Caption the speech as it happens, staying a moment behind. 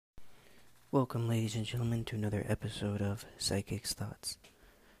Welcome, ladies and gentlemen, to another episode of Psychic's Thoughts.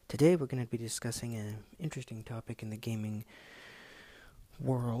 Today, we're going to be discussing an interesting topic in the gaming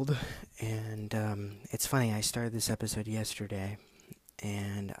world, and it's funny, I started this episode yesterday,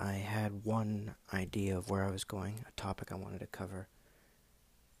 and I had one idea of where I was going, a topic I wanted to cover,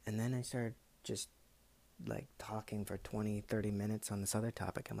 and then I started just talking for 20-30 minutes on this other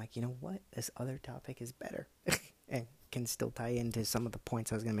topic. I'm like, you know what? This other topic is better and can still tie into some of the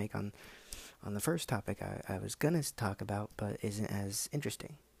points I was going to make on the first topic I was going to talk about, but isn't as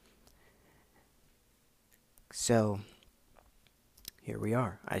interesting. So, here we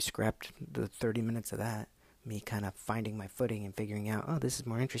are. I scrapped the 30 minutes of that, me kind of finding my footing and figuring out, oh, this is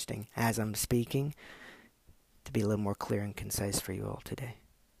more interesting as I'm speaking, to be a little more clear and concise for you all today.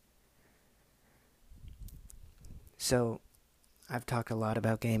 So, I've talked a lot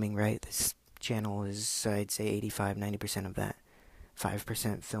about gaming, right? This channel is, I'd say, 85-90% of that.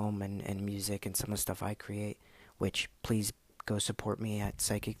 5% film and music and some of the stuff I create, which please go support me at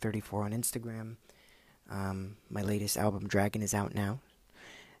Psychic34 on Instagram. My latest album, Dragon, is out now,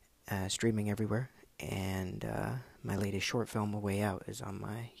 streaming everywhere, and my latest short film, A Way Out, is on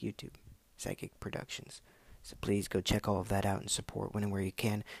my YouTube, Psychic Productions. So please go check all of that out and support when and where you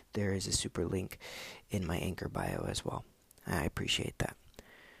can. There is a super link in my Anchor bio as well. I appreciate that.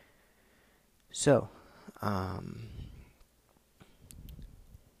 So,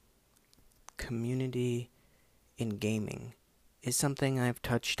 community in gaming is something I've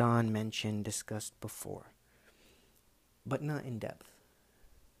touched on, mentioned, discussed before, but not in depth.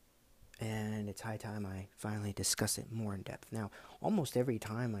 And it's high time I finally discuss it more in depth. Now, almost every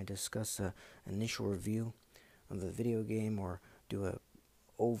time I discuss an initial review of the video game or do a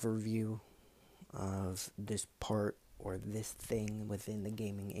overview of this part or this thing within the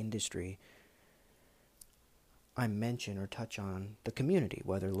gaming industry, I mention or touch on the community,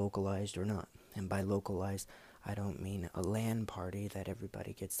 whether localized or not. And by localized, I don't mean a LAN party that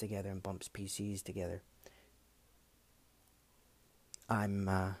everybody gets together and bumps PCs together. I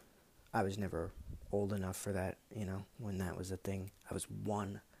was never old enough for that, when that was a thing. I was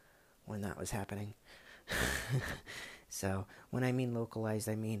one when that was happening. So, when I mean localized,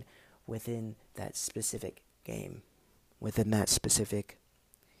 I mean within that specific game, within that specific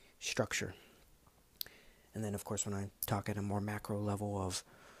structure. And then, of course, when I talk at a more macro level of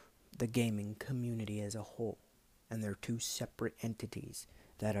the gaming community as a whole, and they're two separate entities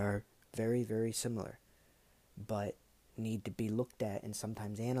that are very, very similar, but need to be looked at and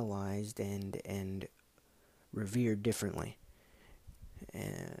sometimes analyzed and revered differently.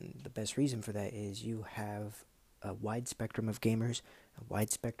 And the best reason for that is you have a wide spectrum of gamers, a wide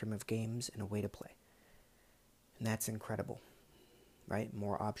spectrum of games, and a way to play. And that's incredible, right?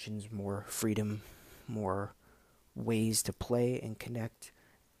 More options, more freedom, more ways to play and connect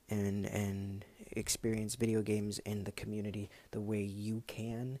and experience video games in the community the way you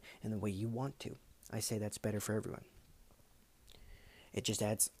can and the way you want to. I say that's better for everyone. It just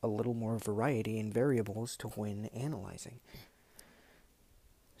adds a little more variety and variables to when analyzing.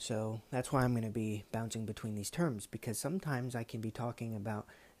 So that's why I'm going to be bouncing between these terms, because sometimes I can be talking about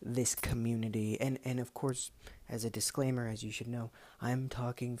this community, and of course, as a disclaimer, as you should know, I'm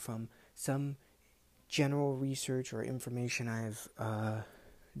talking from some general research or information I've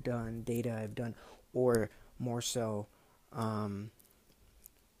done, data I've done, or more so,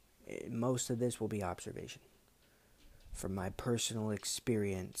 most of this will be observation from my personal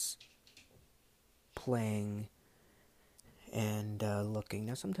experience playing and looking.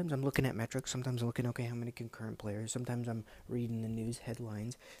 Now, sometimes I'm looking at metrics, sometimes I'm looking, okay, how many concurrent players, sometimes I'm reading the news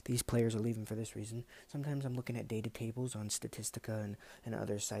headlines, these players are leaving for this reason, sometimes I'm looking at data tables on Statistica and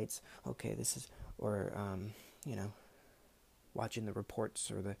other sites, okay, this is, or, watching the reports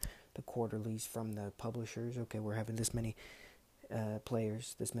or the quarterlies from the publishers, okay, we're having this many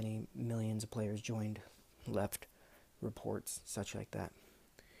players, this many millions of players joined, left, reports, such like that,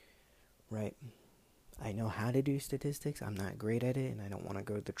 right? I know how to do statistics. I'm not great at it, and I don't want to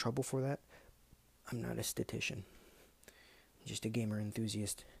go to the trouble for that. I'm not a statistician. I'm just a gamer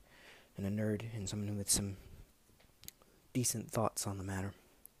enthusiast and a nerd and someone with some decent thoughts on the matter.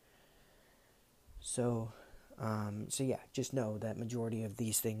 So yeah, just know that majority of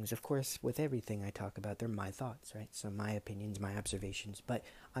these things, of course, with everything I talk about, they're my thoughts, right? So my opinions, my observations, but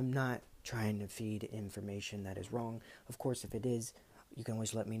I'm not trying to feed information that is wrong. Of course, if it is, you can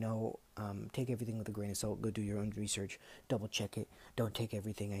always let me know. Take everything with a grain of salt. Go do your own research. Double check it. Don't take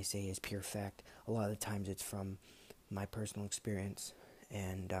everything I say as pure fact. A lot of the times it's from my personal experience,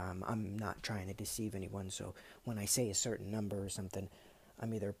 and I'm not trying to deceive anyone. So when I say a certain number or something,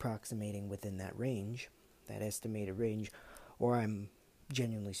 I'm either approximating within that range, that estimated range, or I'm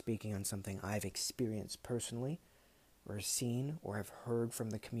genuinely speaking on something I've experienced personally, or seen, or have heard from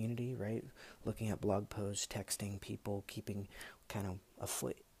the community, right? Looking at blog posts, texting people, keeping kind of a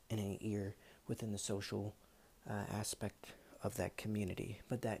foot in an ear within the social aspect of that community.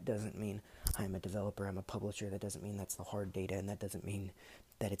 But that doesn't mean I'm a developer, I'm a publisher. That doesn't mean that's the hard data, and that doesn't mean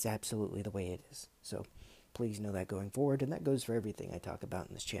that it's absolutely the way it is. So please know that going forward, and that goes for everything I talk about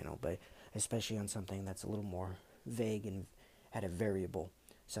in this channel, but especially on something that's a little more vague and at a variable,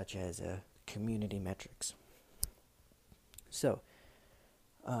 such as community metrics. So,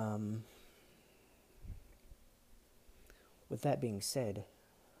 with that being said,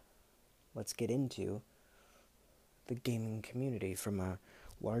 let's get into the gaming community from a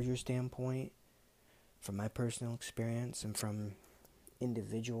larger standpoint, from my personal experience, and from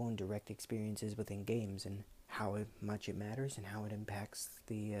individual and direct experiences within games, and how much it matters and how it impacts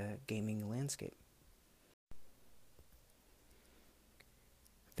the gaming landscape.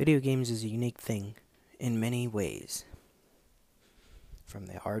 Video games is a unique thing in many ways. From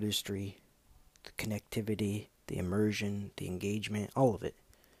the artistry, the connectivity, the immersion, the engagement, all of it.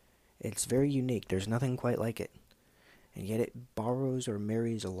 It's very unique. There's nothing quite like it. And yet it borrows or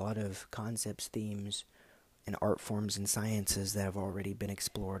marries a lot of concepts, themes, and art forms and sciences that have already been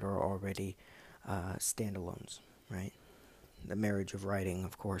explored or already standalones, right? The marriage of writing,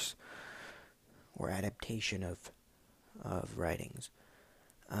 of course, or adaptation of writings.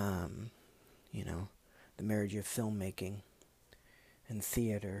 The marriage of filmmaking and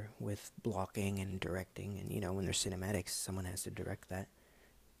theater with blocking and directing, and when there's cinematics, someone has to direct that,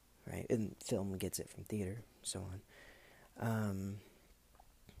 right? And film gets it from theater, so on.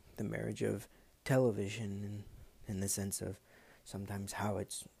 The marriage of television, in the sense of sometimes how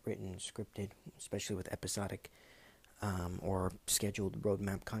it's written, scripted, especially with episodic or scheduled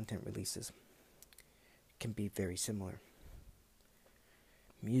roadmap content releases, can be very similar.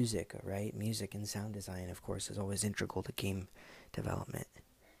 Music, right? Music and sound design, of course, is always integral to game development.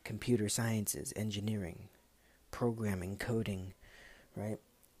 Computer sciences, engineering, programming, coding, right?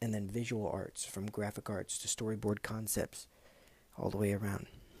 And then visual arts, from graphic arts to storyboard concepts, all the way around.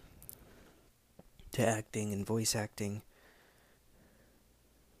 To acting and voice acting,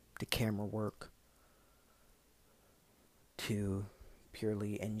 to camera work, to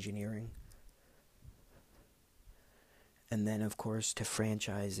purely engineering. And then, of course, to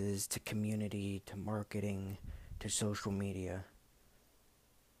franchises, to community, to marketing, to social media,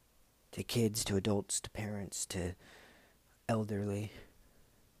 to kids, to adults, to parents, to elderly,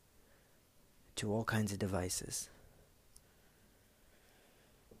 to all kinds of devices.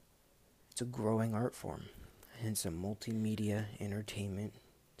 It's a growing art form, and it's a multimedia entertainment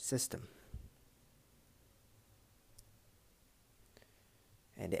system.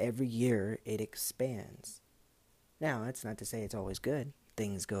 And every year it expands. Now, that's not to say it's always good.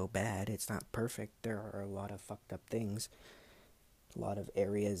 Things go bad. It's not perfect. There are a lot of fucked up things. A lot of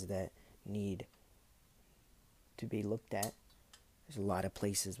areas that need to be looked at. There's a lot of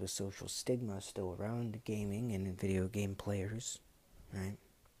places with social stigma still around gaming and video game players, right?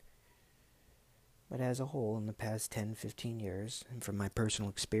 But as a whole, in the past 10, 15 years, and from my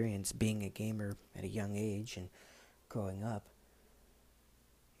personal experience being a gamer at a young age and growing up,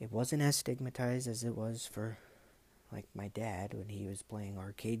 it wasn't as stigmatized as it was for like my dad when he was playing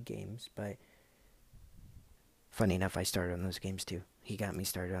arcade games, but funny enough, I started on those games too. He got me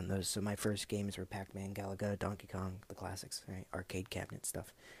started on those. So my first games were Pac-Man, Galaga, Donkey Kong, the classics, right? Arcade cabinet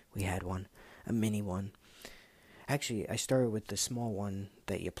stuff. We had one, a mini one. Actually, I started with the small one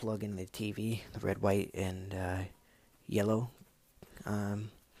that you plug in the TV, the red, white, and yellow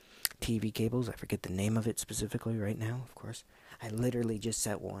TV cables. I forget the name of it specifically right now, of course. I literally just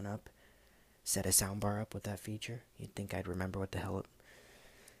set one up. Set a soundbar up with that feature. You'd think I'd remember what the hell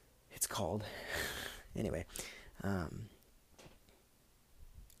it's called. Anyway, I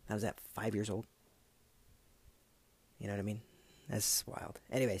was at 5 years old. You know what I mean? That's wild.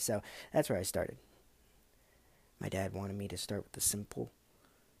 Anyway, so that's where I started. My dad wanted me to start with the simple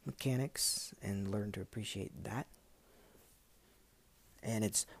mechanics and learn to appreciate that. And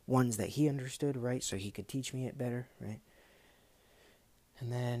it's ones that he understood, right? So he could teach me it better, right?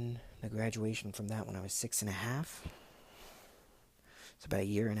 And then the graduation from that when I was 6.5. It's about a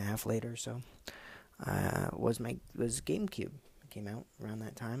year and a half later or so. Was GameCube. It came out around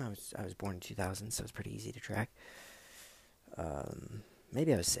that time. I was born in 2000, so it's pretty easy to track.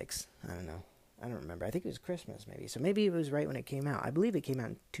 Maybe I was 6. I don't know. I don't remember. I think it was Christmas, maybe. So maybe it was right when it came out. I believe it came out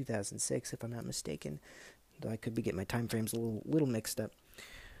in 2006, if I'm not mistaken. Though I could be getting my time frames a little mixed up.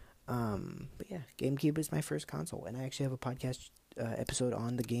 But yeah, GameCube is my first console, and I actually have a podcast episode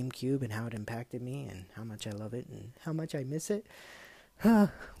on the GameCube and how it impacted me and how much I love it and how much I miss it. Why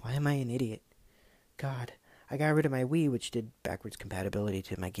am I an idiot? God, I got rid of my Wii, which did backwards compatibility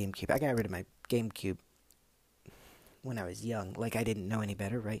to my GameCube. I got rid of my GameCube when I was young. Like, I didn't know any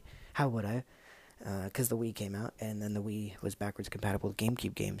better, right? How would I? Because the Wii came out, and then the Wii was backwards compatible with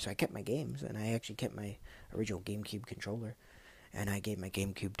GameCube games. So I kept my games, and I actually kept my original GameCube controller. And I gave my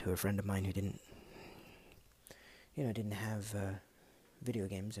GameCube to a friend of mine who didn't have video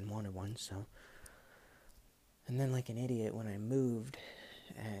games and wanted one. So, and then, like an idiot, when I moved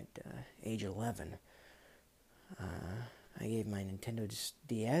at age 11, I gave my Nintendo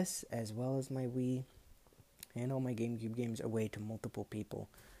DS as well as my Wii and all my GameCube games away to multiple people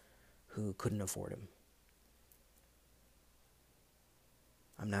who couldn't afford them.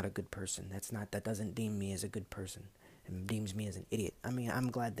 I'm not a good person. That doesn't deem me as a good person. It deems me as an idiot. I mean,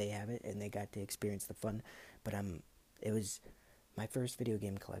 I'm glad they have it and they got to experience the fun, but it was my first video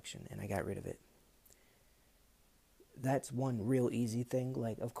game collection and I got rid of it. That's one real easy thing.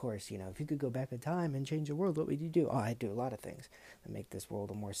 Like, of course, if you could go back in time and change the world, what would you do? Oh, I'd do a lot of things that make this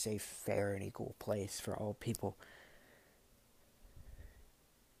world a more safe, fair, and equal place for all people.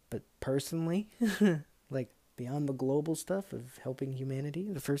 But personally, like, beyond the global stuff of helping humanity,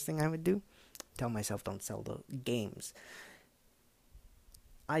 the first thing I would do, tell myself don't sell the games.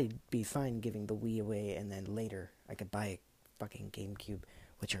 I'd be fine giving the Wii away and then later I could buy a fucking GameCube,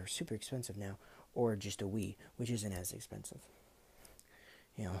 which are super expensive now, or just a Wii, which isn't as expensive.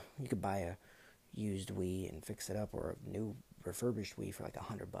 You could buy a used Wii and fix it up, or a new refurbished Wii for like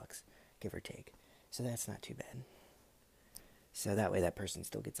 $100, give or take. So that's not too bad. So that way that person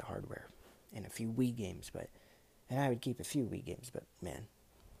still gets the hardware and a few Wii games, and I would keep a few Wii games, but man,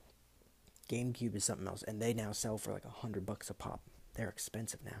 GameCube is something else, and they now sell for like $100 a pop. They're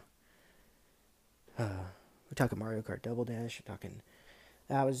expensive now. We're talking Mario Kart Double Dash. We're talking.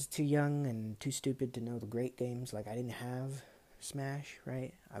 I was too young and too stupid to know the great games. Like, I didn't have Smash,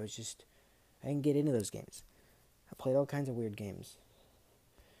 right? I didn't get into those games. I played all kinds of weird games.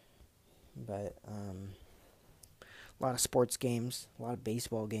 But, a lot of sports games, a lot of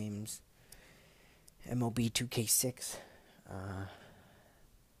baseball games, MLB 2K6,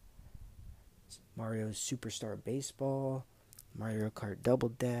 Mario's Superstar Baseball, Mario Kart Double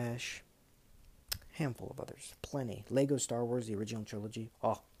Dash, handful of others, plenty. Lego Star Wars, the original trilogy,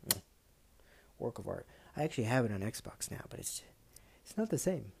 work of art. I actually have it on Xbox now, but it's not the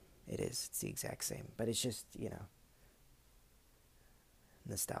same. It's the exact same, but it's just,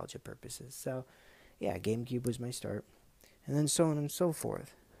 nostalgia purposes. So, yeah, GameCube was my start, and then so on and so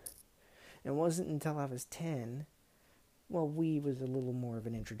forth. It wasn't until I was 10, well, Wii was a little more of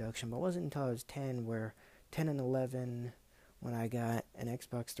an introduction, but it wasn't until I was 10 where 10 and 11, when I got an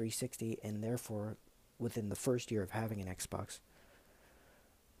Xbox 360, and therefore, within the first year of having an Xbox,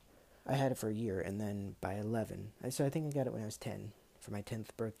 I had it for a year, and then by 11, so I think I got it when I was 10, for my 10th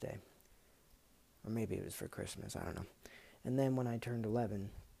birthday, or maybe it was for Christmas, I don't know, and then when I turned 11,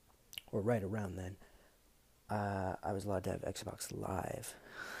 or right around then, I was allowed to have Xbox Live,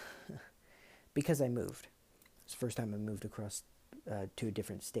 because I moved. It's the first time I moved across to a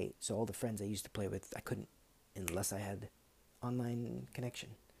different state, so all the friends I used to play with, I couldn't, unless I had online connection,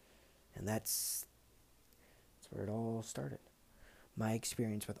 and that's where it all started. My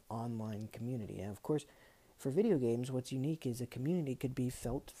experience with online community, and of course, for video games, what's unique is a community could be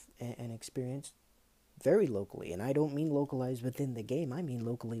felt and experienced very locally, and I don't mean localized within the game. I mean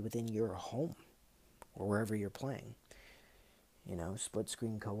locally within your home or wherever you're playing. Split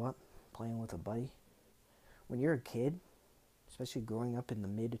screen co-op, playing with a buddy. When you're a kid, especially growing up in the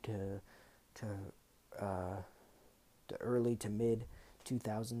mid to early to mid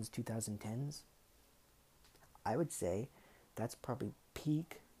 2000s, 2010s, I would say that's probably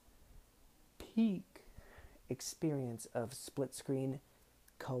peak experience of split screen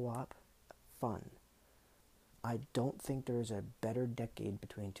co-op fun. I don't think there's a better decade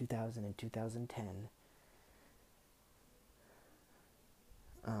between 2000 and 2010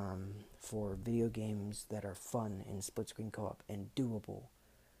 for video games that are fun in split screen co-op and doable.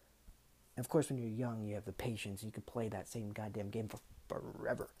 Of course, when you're young, you have the patience. You could play that same goddamn game for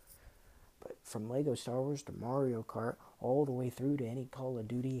forever. But from Lego Star Wars to Mario Kart, all the way through to any Call of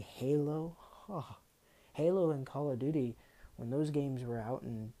Duty, Halo. Halo and Call of Duty, when those games were out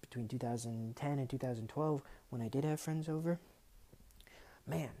in between 2010 and 2012, when I did have friends over,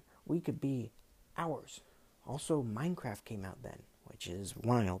 man, we could be hours. Also, Minecraft came out then, which is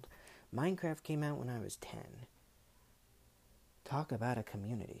wild. Minecraft came out when I was 10. Talk about a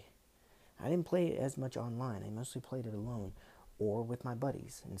community. I didn't play it as much online. I mostly played it alone or with my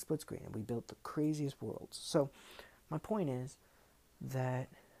buddies in split screen, and we built the craziest worlds. So my point is that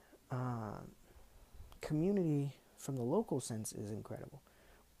community from the local sense is incredible.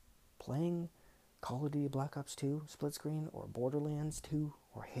 Playing Call of Duty Black Ops 2 split screen, or Borderlands 2,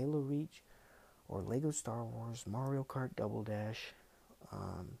 or Halo Reach, or Lego Star Wars, Mario Kart Double Dash,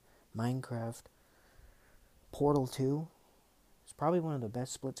 Minecraft, Portal 2. It's probably one of the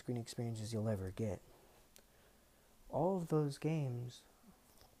best split screen experiences you'll ever get. All of those games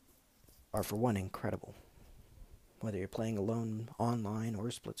are, for one, incredible. Whether you're playing alone, online,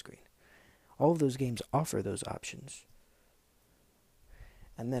 or split screen. All of those games offer those options.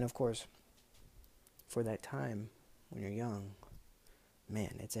 And then, of course, for that time, when you're young,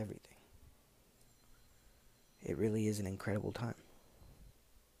 man, it's everything. It really is an incredible time.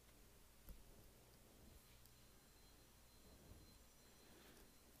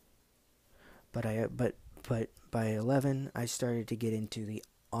 But by 11, I started to get into the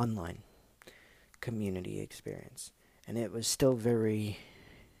online community experience, and it was still very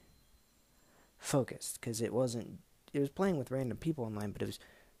focused, because it was playing with random people online, but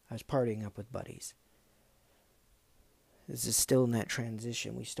I was partying up with buddies. This is still in that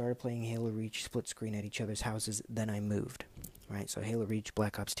transition. We started playing Halo Reach split screen at each other's houses, then I moved, right? So Halo Reach,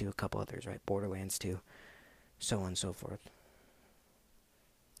 Black Ops 2, a couple others, right? Borderlands 2, so on and so forth.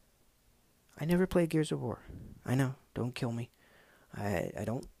 I never played Gears of War. I know, don't kill me. I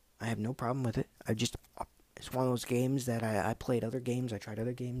have no problem with it. It's one of those games that I played other games, I tried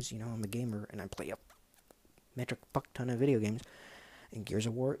other games, I'm a gamer, and I play a metric fuck ton of video games. And Gears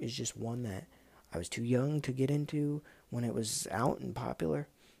of War is just one that I was too young to get into when it was out and popular.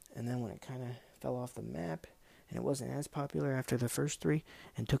 And then when it kind of fell off the map, and it wasn't as popular after the first three,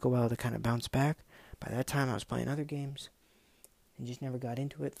 and took a while to kind of bounce back, by that time I was playing other games, and just never got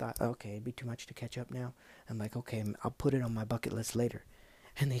into it. Thought, okay, it'd be too much to catch up now. I'm like, okay, I'll put it on my bucket list later.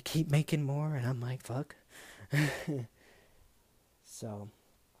 And they keep making more, and I'm like, fuck. So,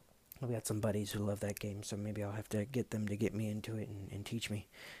 I've got some buddies who love that game, so maybe I'll have to get them to get me into it and teach me.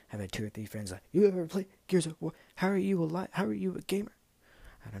 I've had 2 or 3 friends like, you ever play Gears of War? How are you alive? How are you a gamer?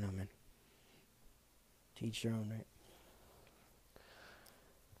 I don't know, man. To each their own, right?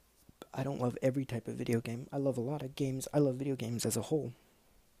 I don't love every type of video game. I love a lot of games. I love video games as a whole.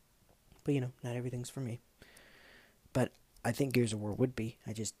 But, not everything's for me. But I think Gears of War would be.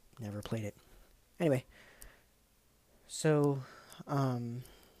 I just never played it. Anyway. So,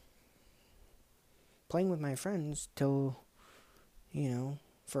 playing with my friends till,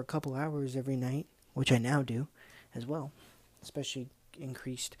 for a couple hours every night, which I now do as well. Especially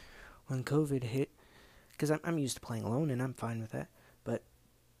increased when COVID hit. Because I'm used to playing alone, and I'm fine with that. But,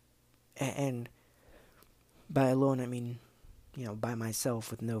 and by alone, I mean, by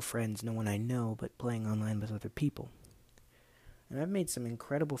myself with no friends, no one I know, but playing online with other people. And I've made some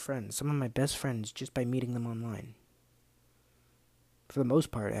incredible friends, some of my best friends, just by meeting them online. For the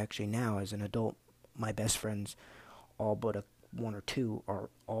most part, actually, now, as an adult, my best friends, all but 1 or 2, are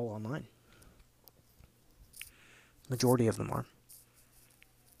all online. Majority of them are.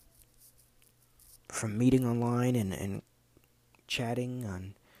 From meeting online and chatting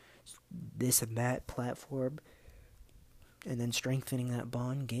on this and that platform, and then strengthening that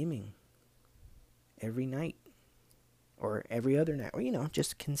bond, gaming every night, or every other night, or,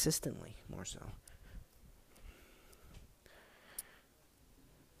 just consistently, more so.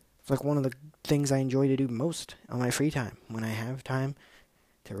 It's like one of the things I enjoy to do most on my free time. When I have time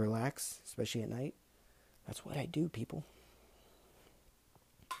to relax, especially at night, that's what I do, people.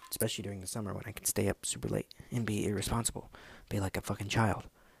 Especially during the summer when I can stay up super late and be irresponsible. Be like a fucking child.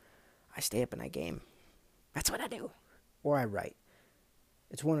 I stay up and I game. That's what I do. Or I write.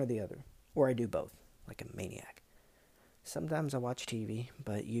 It's one or the other. Or I do both, like a maniac. Sometimes I watch TV,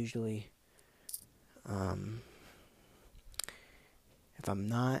 but usually, if I'm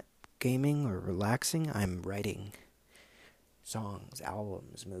not gaming or relaxing, I'm writing songs,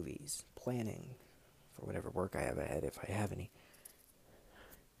 albums, movies, planning for whatever work I have ahead, if I have any.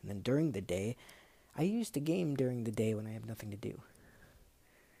 And then during the day, I used to game during the day when I have nothing to do.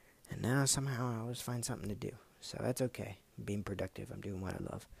 And now somehow I always find something to do. So that's okay. I'm being productive. I'm doing what I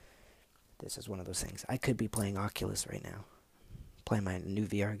love. This is one of those things. I could be playing Oculus right now. Playing my new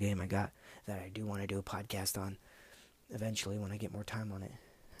VR game I got that I do want to do a podcast on eventually when I get more time on it.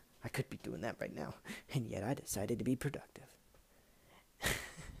 I could be doing that right now. And yet I decided to be productive.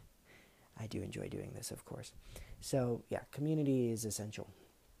 I do enjoy doing this, of course. So, yeah, community is essential.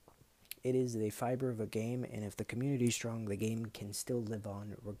 It is the fiber of a game, and if the community is strong, the game can still live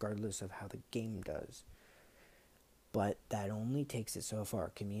on regardless of how the game does. But that only takes it so far.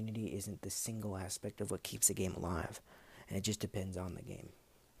 Community isn't the single aspect of what keeps a game alive, and it just depends on the game.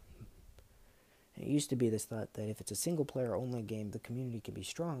 And it used to be this thought that if it's a single-player only game, the community can be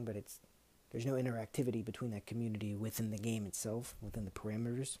strong, but it's There's no interactivity between that community within the game itself, within the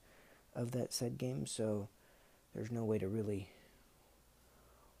parameters of that said game, so there's no way to really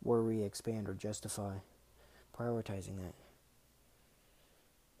worry, expand, or justify prioritizing that.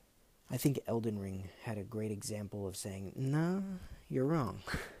 I think Elden Ring had a great example of saying, nah, you're wrong.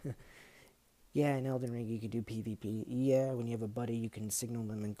 Yeah, in Elden Ring you can do PvP. Yeah, when you have a buddy you can signal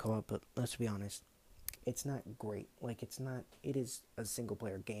them and call up, but let's be honest, it's not great. Like, it is a single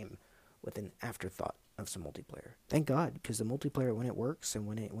player game with an afterthought of some multiplayer. Thank God, because the multiplayer, when it works and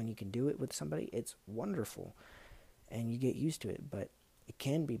when you can do it with somebody, it's wonderful. And you get used to it, but it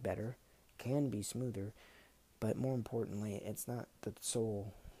can be better, can be smoother, but more importantly, it's not the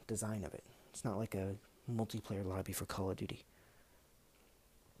sole design of it. It's not like a multiplayer lobby for Call of Duty.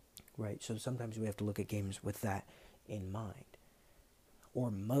 Right, so sometimes we have to look at games with that in mind.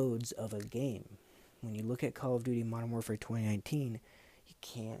 Or modes of a game. When you look at Call of Duty Modern Warfare 2019, you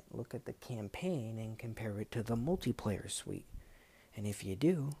can't look at the campaign and compare it to the multiplayer suite. And if you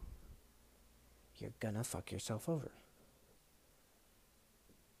do, you're gonna fuck yourself over.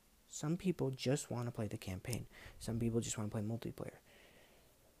 Some people just want to play the campaign. Some people just want to play multiplayer.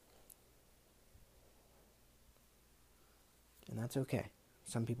 And that's okay.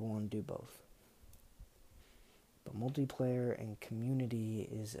 Some people want to do both. But multiplayer and community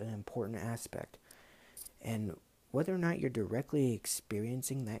is an important aspect. And whether or not you're directly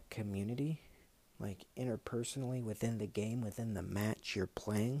experiencing that community, like interpersonally within the game, within the match you're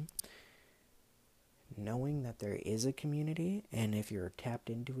playing, knowing that there is a community, and if you're tapped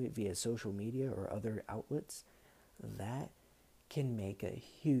into it via social media or other outlets, that can make a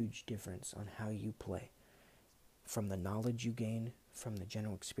huge difference on how you play. From the knowledge you gain, from the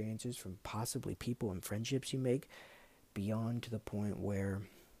general experiences, from possibly people and friendships you make, beyond to the point where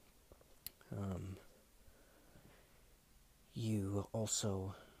you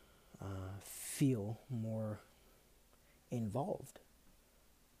also feel more involved.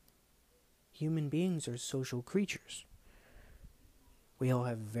 Human beings are social creatures. We all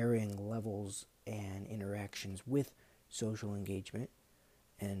have varying levels and interactions with social engagement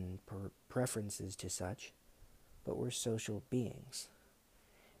and preferences to such, but we're social beings.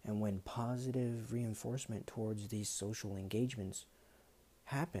 And when positive reinforcement towards these social engagements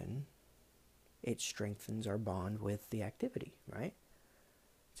happen, it strengthens our bond with the activity, right?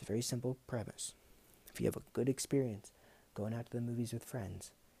 It's a very simple premise. If you have a good experience going out to the movies with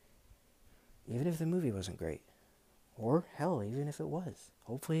friends, even if the movie wasn't great, or hell, even if it was,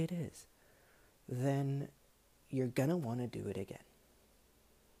 hopefully it is, then you're gonna want to do it again.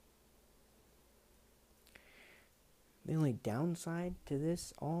 The only downside to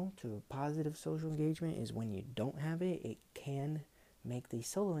this all, to a positive social engagement, is when you don't have it, it can make the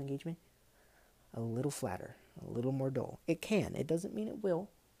solo engagement a little flatter, a little more dull. It can. It doesn't mean it will.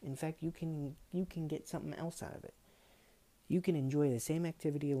 In fact, you can get something else out of it. You can enjoy the same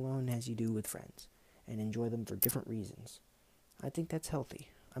activity alone as you do with friends, and enjoy them for different reasons. I think that's healthy.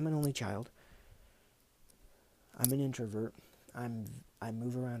 I'm an only child. I'm an introvert. I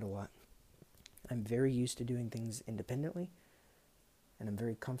move around a lot. I'm very used to doing things independently, and I'm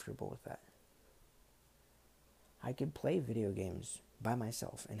very comfortable with that. I could play video games by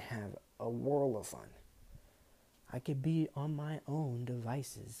myself and have a whirl of fun. I could be on my own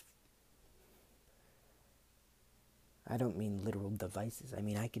devices. I don't mean literal devices. I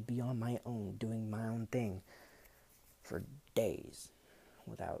mean, I could be on my own, doing my own thing for days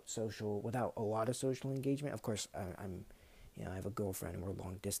without a lot of social engagement. Of course, I have a girlfriend and we're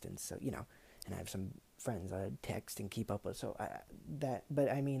long distance, so, and I have some friends I text and keep up with,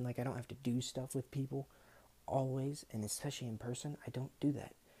 but I mean, like, I don't have to do stuff with people always, and especially in person. I don't do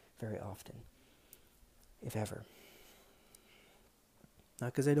that very often, if ever. Not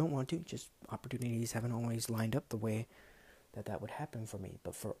because I don't want to, just opportunities haven't always lined up the way that would happen for me.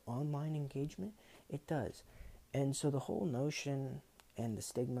 But for online engagement, it does. And so the whole notion and the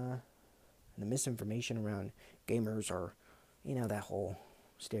stigma and the misinformation around gamers are, that whole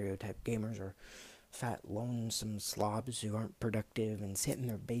stereotype, gamers are fat, lonesome slobs who aren't productive and sit in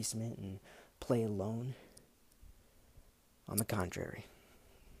their basement and play alone. On the contrary,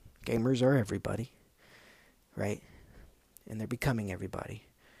 gamers are everybody, right? And they're becoming everybody.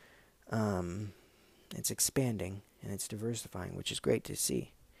 It's expanding and it's diversifying, which is great to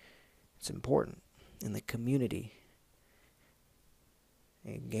see. It's important in the community.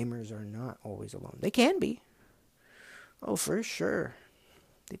 And gamers are not always alone. They can be. Oh, for sure.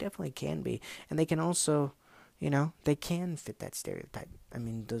 They definitely can be. And they can also, they can fit that stereotype. I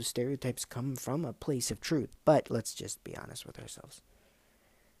mean, those stereotypes come from a place of truth. But let's just be honest with ourselves.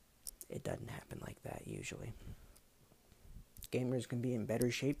 It doesn't happen like that usually. Gamers can be in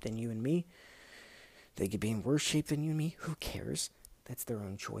better shape than you and me. They could be in worse shape than you and me. Who cares? That's their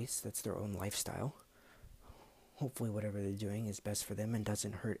own choice. That's their own lifestyle. Hopefully whatever they're doing is best for them and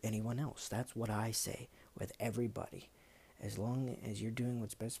doesn't hurt anyone else. That's what I say with everybody. As long as you're doing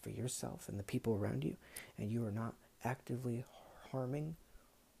what's best for yourself and the people around you, and you are not actively harming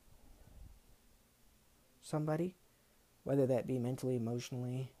somebody, whether that be mentally,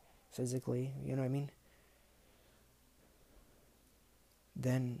 emotionally, physically, you know what I mean?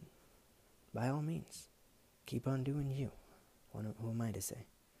 Then, by all means, keep on doing you. Who am I to say?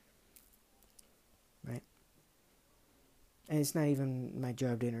 Right? And it's not even my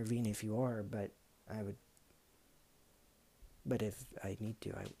job to intervene if you are, but I would. But if I need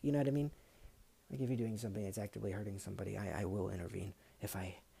to, you know what I mean? Like if you're doing something that's actively hurting somebody, I will intervene if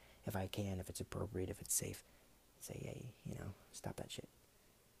I can, if it's appropriate, if it's safe. Say, hey, stop that shit.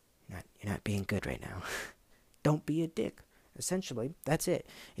 You're not being good right now. Don't be a dick. Essentially, that's it.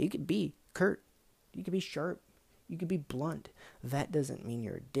 You could be curt. You could be sharp. You could be blunt. That doesn't mean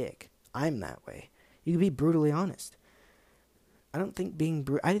you're a dick. I'm that way. You could be brutally honest. I don't think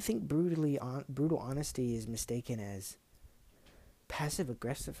I think brutal honesty is mistaken as passive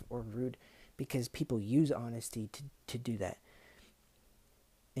aggressive or rude because people use honesty to do that.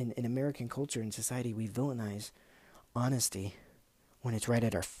 In American culture and society, we villainize honesty when it's right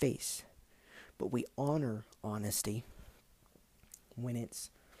at our face. But we honor honesty when it's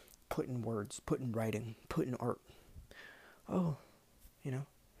put in words, put in writing, put in art. Oh,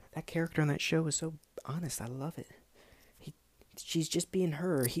 that character on that show was so honest. I love it. She's just being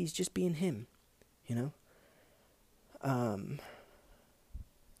her, or he's just being him, I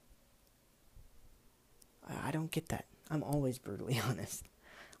don't get that. I'm always brutally honest.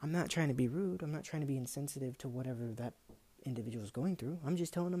 I'm not trying to be rude. I'm not trying to be insensitive to whatever that individual is going through. I'm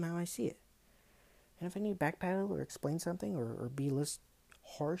just telling them how I see it. And if I need to backpedal or explain something or be less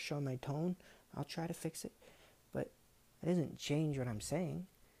harsh on my tone, I'll try to fix it. But it doesn't change what I'm saying.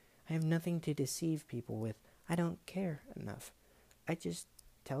 I have nothing to deceive people with. I don't care enough. I just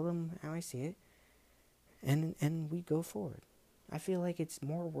tell them how I see it, and we go forward. I feel like it's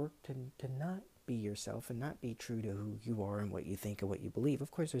more work to not be yourself and not be true to who you are and what you think and what you believe.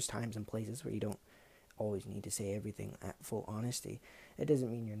 Of course, there's times and places where you don't always need to say everything at full honesty. It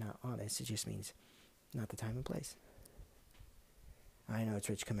doesn't mean you're not honest. It just means not the time and place. I know it's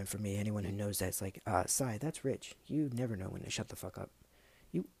rich coming from me. Anyone who knows that, it's like, Sai, that's rich. You never know when to shut the fuck up.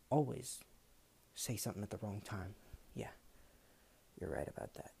 You always say something at the wrong time. Yeah, you're right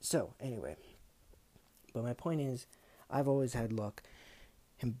about that. So, anyway, but my point is, I've always had luck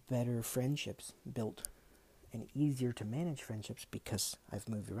and better friendships built and easier to manage friendships because I've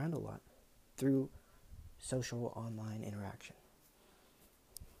moved around a lot through social online interaction.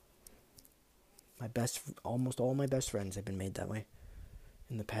 Almost all my best friends have been made that way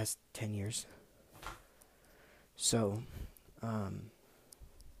in the past 10 years. So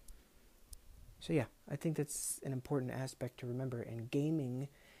yeah, I think that's an important aspect to remember, and gaming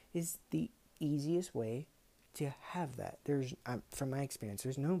is the easiest way to have that. From my experience,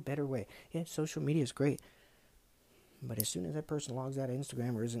 there's no better way. Yeah, social media is great, but as soon as that person logs out of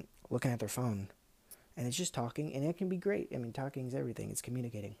Instagram or isn't looking at their phone, and it's just talking, and it can be great. I mean, talking is everything. It's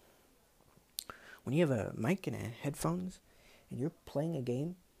communicating. When you have a mic and headphones, and you're playing a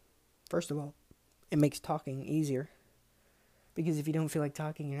game, first of all, it makes talking easier. Because if you don't feel like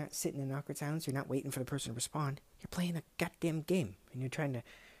talking, you're not sitting in awkward silence, you're not waiting for the person to respond. You're playing a goddamn game, and you're trying to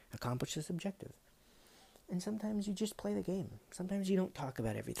accomplish this objective. And sometimes you just play the game. Sometimes you don't talk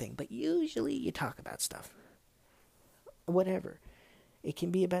about everything, but usually you talk about stuff. Whatever. It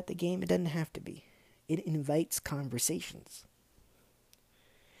can be about the game, it doesn't have to be. It invites conversations.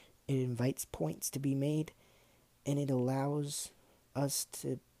 It invites points to be made, and it allows us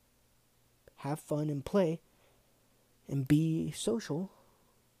to have fun and play and be social,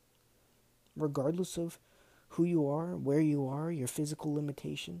 regardless of who you are, where you are, your physical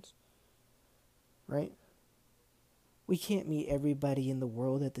limitations, right? We can't meet everybody in the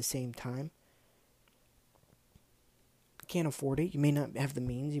world at the same time. You can't afford it. You may not have the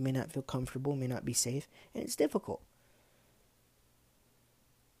means. You may not feel comfortable. You may not be safe. And it's difficult.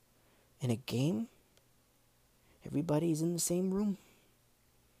 In a game, everybody's in the same room.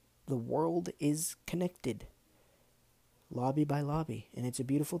 The world is connected. Lobby by lobby. And it's a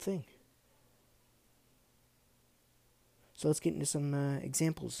beautiful thing. So let's get into some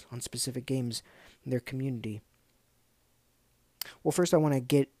examples on specific games and their community. Well, first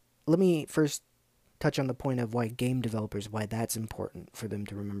let me first touch on the point of why game developers, why that's important for them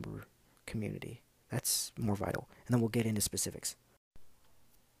to remember community. That's more vital. And then we'll get into specifics.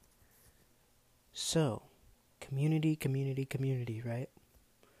 So, Community, community, community, right?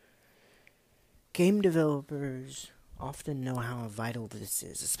 Game developers often know how vital this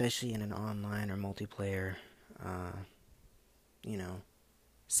is, especially in an online or multiplayer, uh, you know,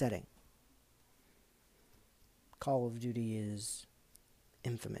 setting. Call of Duty is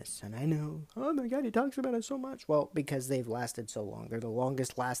infamous, and I know, oh my god, he talks about it so much. Well, because they've lasted so long. They're the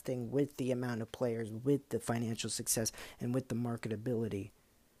longest lasting with the amount of players, with the financial success, and with the marketability.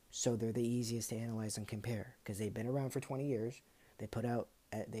 So they're the easiest to analyze and compare because they've been around for 20 years. They've put out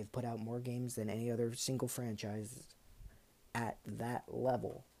more games than any other single franchise at that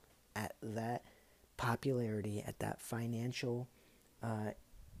level, at that popularity, at that financial, uh,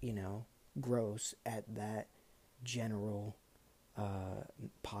 gross, at that general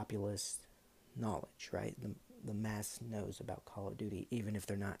populist knowledge, right? The mass knows about Call of Duty, even if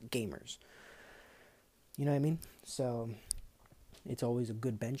they're not gamers. You know what I mean? So it's always a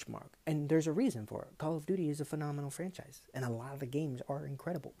good benchmark. And there's a reason for it. Call of Duty is a phenomenal franchise, and a lot of the games are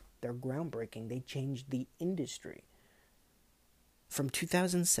incredible. They're groundbreaking. They changed the industry. From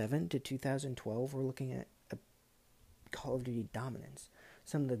 2007 to 2012, we're looking at a Call of Duty dominance.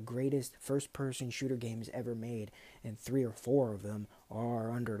 Some of the greatest first-person shooter games ever made, and 3 or 4 of them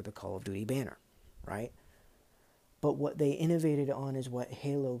are under the Call of Duty banner, right? But what they innovated on is what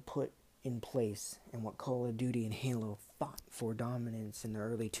Halo put in place, and what Call of Duty and Halo fought for dominance in the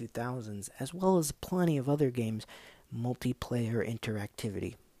early 2000s, as well as plenty of other games, multiplayer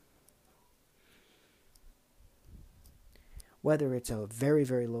interactivity. Whether it's a very,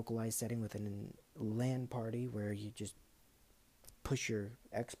 very localized setting with a LAN party where you just push your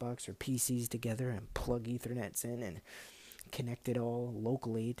Xbox or PCs together and plug Ethernets in and connect it all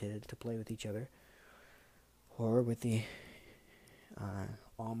locally to play with each other, or with the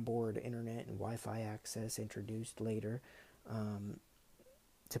onboard internet and Wi-Fi access introduced later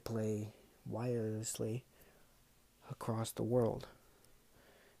to play wirelessly across the world.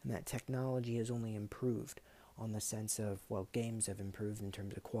 And that technology has only improved on the sense of, well, games have improved in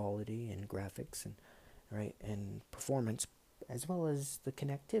terms of quality and graphics and performance, as well as the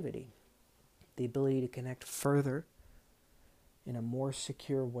connectivity. The ability to connect further in a more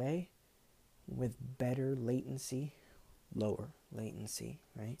secure way with better latency, lower latency,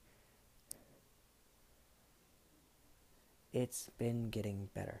 right? It's been getting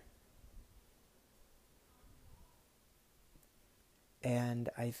better. And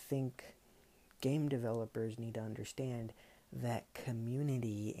I think game developers need to understand that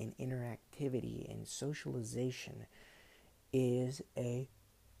community and interactivity and socialization is a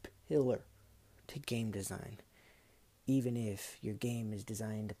pillar to game design, even if your game is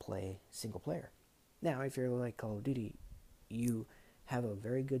designed to play single player. Now, if you're like Call of Duty, you have a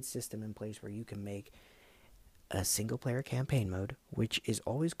very good system in place where you can make a single player campaign mode, which is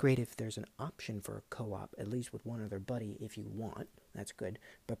always great if there's an option for a co-op, at least with one other buddy if you want. That's good.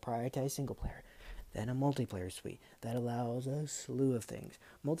 But prioritize single player. Then a multiplayer suite that allows a slew of things.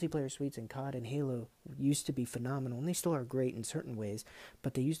 Multiplayer suites in COD and Halo used to be phenomenal, and they still are great in certain ways,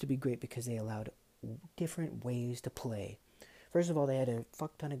 but they used to be great because they allowed different ways to play. First of all, they had a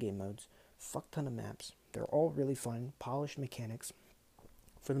fuck ton of game modes, fuck ton of maps. They're all really fun, polished mechanics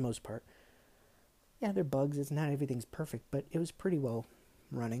for the most part. Yeah, there are bugs. It's not everything's perfect, but it was pretty well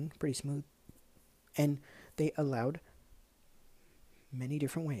running, pretty smooth. And they allowed many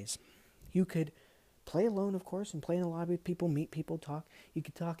different ways. You could play alone, of course, and play in a lobby with people, meet people, talk. You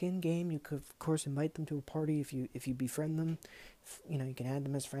could talk in-game. You could, of course, invite them to a party if you befriend them. You can add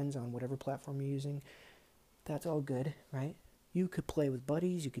them as friends on whatever platform you're using. That's all good, right? You could play with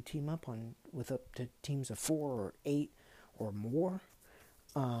buddies. You could team up with up to teams of 4 or 8 or more.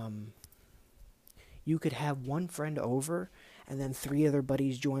 You could have one friend over and then 3 other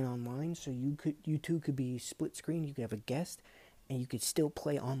buddies join online, so you two could be split screen. You could have a guest and you could still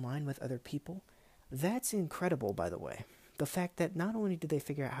play online with other people. That's incredible, by the way. The fact that not only did they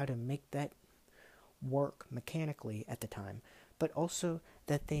figure out how to make that work mechanically at the time, but also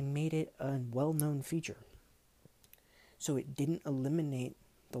that they made it a well-known feature. So it didn't eliminate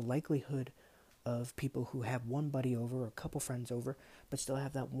the likelihood of people who have one buddy over or a couple friends over, but still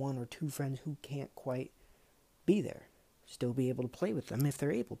have that 1 or 2 friends who can't quite be there. Still be able to play with them if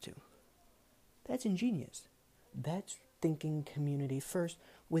they're able to. That's ingenious. That's thinking community first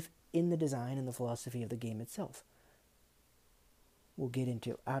within the design and the philosophy of the game itself. We'll get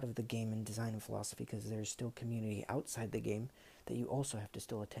into out of the game and design and philosophy because there's still community outside the game that you also have to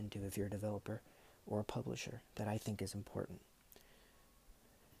still attend to if you're a developer or a publisher, that I think is important.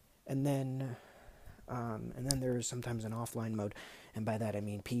 And then there is sometimes an offline mode, and by that I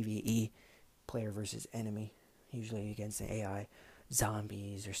mean PvE, player versus enemy, usually against an AI.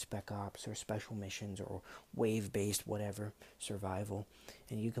 zombies or spec ops or special missions or wave-based whatever, survival.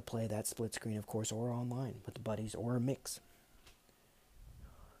 And you could play that split screen, of course, or online with buddies or a mix.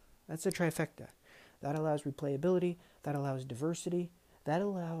 That's a trifecta. That allows replayability, that allows diversity, that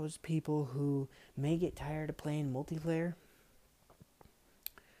allows people who may get tired of playing multiplayer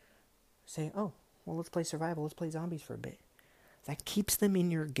say, oh, well, let's play survival, let's play zombies for a bit. That keeps them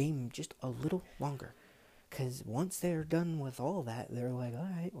in your game just a little longer. Because once they're done with all that, they're like, all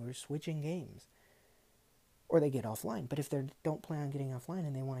right, we're switching games. Or they get offline. But if they don't plan on getting offline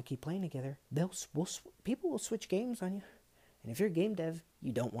and they want to keep playing together, people will switch games on you. And if you're a game dev,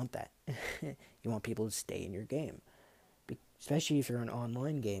 you don't want that. You want people to stay in your game. Especially if you're an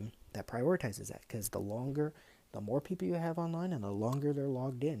online game that prioritizes that. Because the more people you have online and the longer they're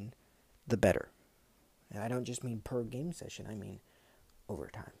logged in, the better. And I don't just mean per game session, I mean over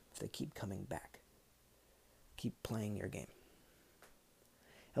time. If they keep coming back. Keep playing your game.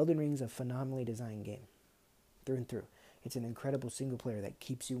 Elden Ring is a phenomenally designed game. Through and through. It's an incredible single player that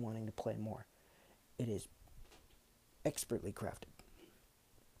keeps you wanting to play more. It is expertly crafted.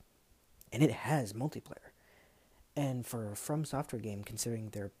 And it has multiplayer. And for a From Software game, considering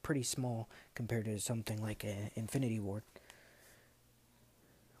they're pretty small compared to something like Infinity Ward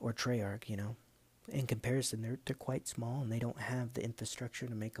or Treyarch, in comparison, they're quite small and they don't have the infrastructure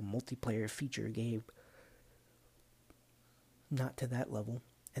to make a multiplayer feature game. Not to that level,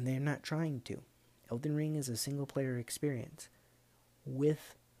 and they're not trying to. Elden Ring is a single-player experience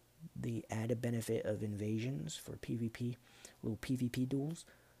with the added benefit of invasions for PvP, little PvP duels,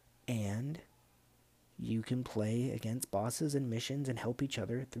 and you can play against bosses and missions and help each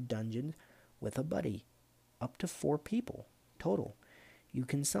other through dungeons with a buddy. Up to 4 people total you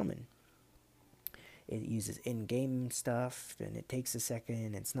can summon. It uses in-game stuff, and it takes a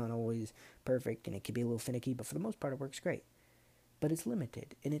second. It's not always perfect, and it can be a little finicky, but for the most part, it works great. But it's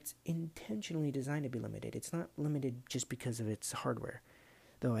limited, and it's intentionally designed to be limited. It's not limited just because of its hardware,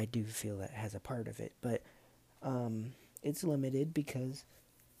 though I do feel that has a part of it. But it's limited because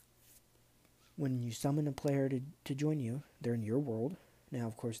when you summon a player to join you, they're in your world. Now,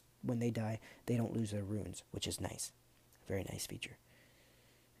 of course, when they die, they don't lose their runes, which is nice. Very nice feature.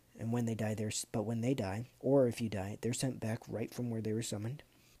 And when they die, or if you die, they're sent back right from where they were summoned.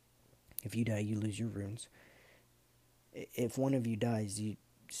 If you die, you lose your runes. If one of you dies,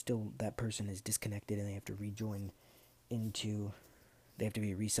 that person is disconnected and they have to rejoin they have to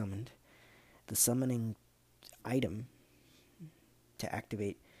be resummoned. The summoning item to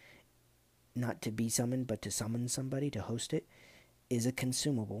activate, not to be summoned, but to summon somebody, to host it, is a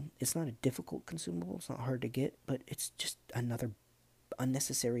consumable. It's not a difficult consumable, it's not hard to get, but it's just another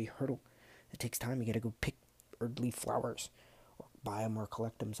unnecessary hurdle. It takes time. You gotta go pick earthly flowers, or buy them or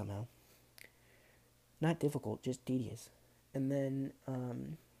collect them somehow. Not difficult, just tedious. And then,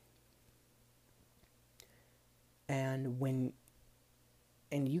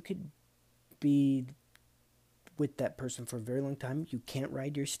 and you could be with that person for a very long time. You can't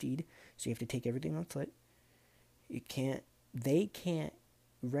ride your steed, so you have to take everything on foot. They can't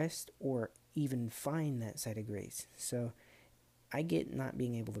rest or even find that site of grace. So I get not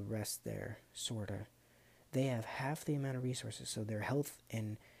being able to rest there, sorta. They have half the amount of resources, so their health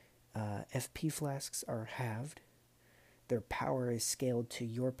and FP flasks are halved. Their power is scaled to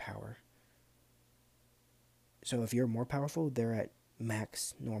your power. So if you're more powerful, they're at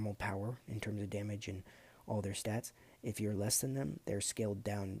max normal power in terms of damage and all their stats. If you're less than them, they're scaled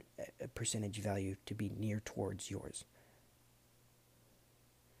down a percentage value to be near towards yours.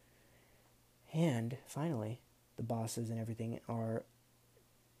 And finally, the bosses and everything are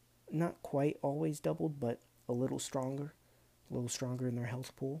not quite always doubled, but a little stronger in their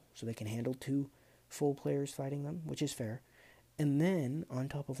health pool, so they can handle 2 full players fighting them, which is fair. And then, on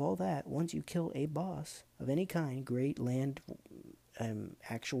top of all that, once you kill a boss of any kind, great, land,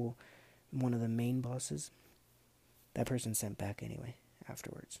 actual, one of the main bosses, that person's sent back anyway,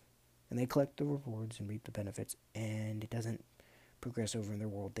 afterwards. And they collect the rewards and reap the benefits, and it doesn't progress over in their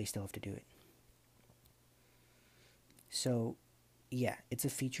world. They still have to do it. So, yeah, it's a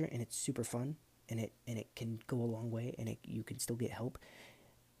feature, and it's super fun. And it can go a long way, and you can still get help.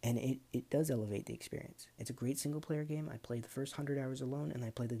 And it does elevate the experience. It's a great single-player game. I played the first 100 hours alone, and I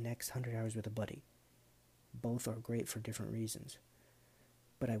played the next 100 hours with a buddy. Both are great for different reasons.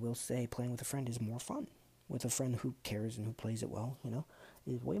 But I will say playing with a friend is more fun. With a friend who cares and who plays it well,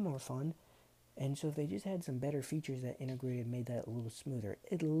 is way more fun. And so if they just had some better features that integrated and made that a little smoother,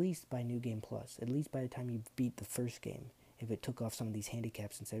 at least by New Game Plus, at least by the time you beat the first game, if it took off some of these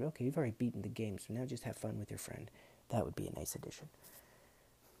handicaps and said, okay, you've already beaten the game, so now just have fun with your friend, that would be a nice addition.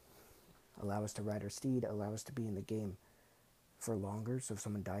 Allow us to ride our steed, allow us to be in the game for longer, so if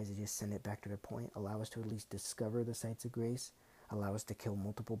someone dies, they just send it back to their point. Allow us to at least discover the sites of grace. Allow us to kill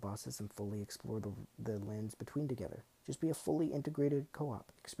multiple bosses and fully explore the lands between together. Just be a fully integrated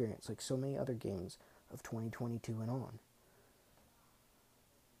co-op experience, like so many other games of 2022 and on.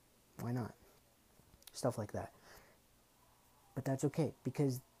 Why not? Stuff like that. But that's okay,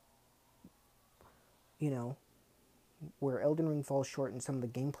 because, where Elden Ring falls short in some of the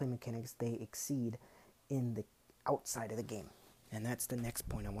gameplay mechanics, they exceed in the outside of the game. And that's the next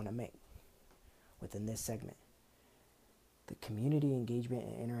point I want to make within this segment. The community engagement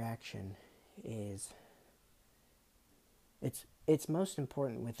and interaction is, it's most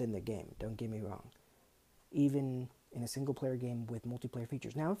important within the game, don't get me wrong. Even in a single-player game with multiplayer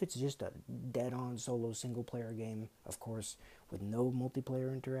features. Now, if it's just a dead-on solo single-player game, of course, with no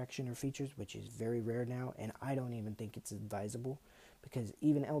multiplayer interaction or features, which is very rare now, and I don't even think it's advisable, because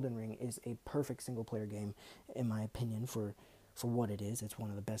even Elden Ring is a perfect single-player game, in my opinion, for what it is. It's one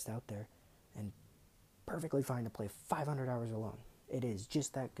of the best out there, and perfectly fine to play 500 hours alone. It is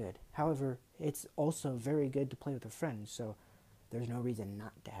just that good. However, it's also very good to play with a friend, so there's no reason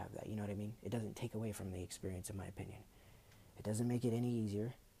not to have that, you know what I mean? It doesn't take away from the experience, in my opinion. It doesn't make it any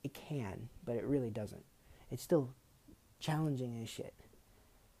easier. It can, but it really doesn't. It's still challenging as shit.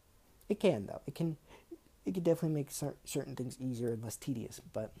 It can, though. It can definitely make certain things easier and less tedious,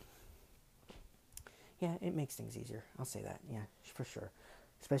 but yeah, it makes things easier. I'll say that, yeah, for sure.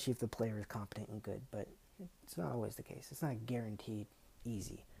 Especially if the player is competent and good, but it's not always the case. It's not a guaranteed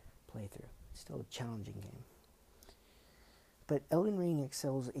easy playthrough. It's still a challenging game. But Elden Ring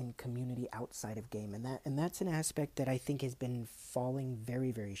excels in community outside of game, and that's an aspect that I think has been falling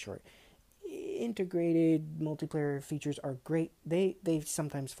very, very short. Integrated multiplayer features are great. They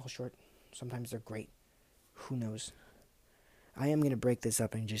sometimes fall short. Sometimes they're great. Who knows? I am going to break this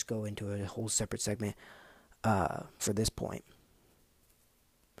up and just go into a whole separate segment for this point.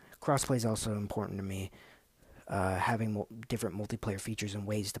 Crossplay is also important to me. Having different multiplayer features and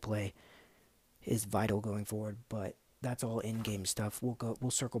ways to play is vital going forward, but that's all in-game stuff. We'll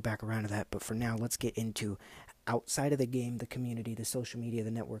circle back around to that, but for now, let's get into outside of the game, the community, the social media,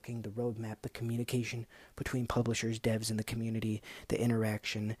 the networking, the roadmap, the communication between publishers, devs, and the community, the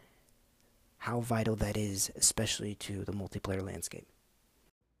interaction, how vital that is, especially to the multiplayer landscape.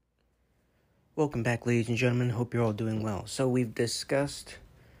 Welcome back, ladies and gentlemen. Hope you're all doing well. So we've discussed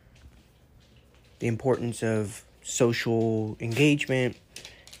the importance of social engagement,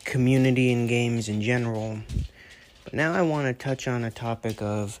 community in games in general. But now I want to touch on a topic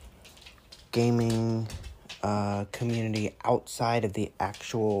of gaming community outside of the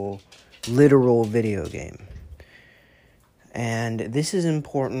actual literal video game. And this is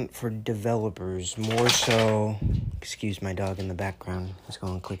important for developers, more so, excuse my dog in the background, it's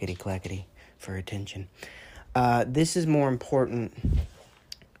going clickety-clackety for attention. This is more important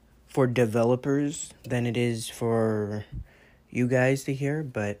for developers than it is for you guys to hear,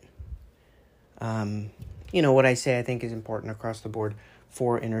 but what I say I think is important across the board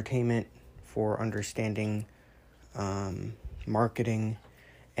for entertainment, for understanding marketing,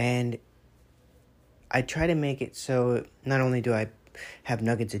 and I try to make it so not only do I have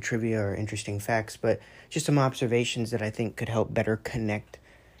nuggets of trivia or interesting facts, but just some observations that I think could help better connect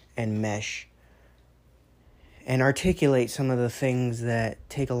and mesh and articulate some of the things that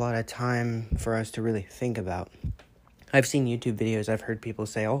take a lot of time for us to really think about. I've seen YouTube videos, I've heard people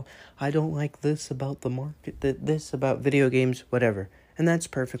say, oh, I don't like this about the market, this about video games, whatever. And that's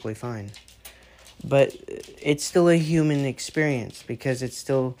perfectly fine. But it's still a human experience because it's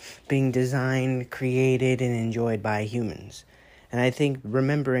still being designed, created, and enjoyed by humans. And I think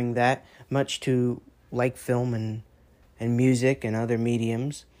remembering that, much to like film and music and other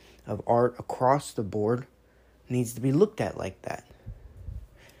mediums of art across the board, needs to be looked at like that.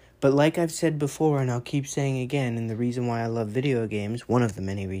 But like I've said before, and I'll keep saying again, and the reason why I love video games, one of the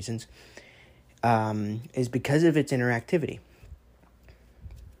many reasons, is because of its interactivity.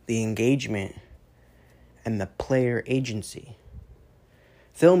 The engagement and the player agency.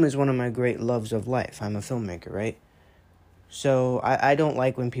 Film is one of my great loves of life. I'm a filmmaker, right? So I don't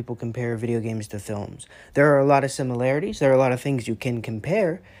like when people compare video games to films. There are a lot of similarities. There are a lot of things you can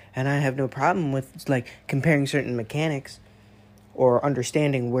compare, and I have no problem with comparing certain mechanics or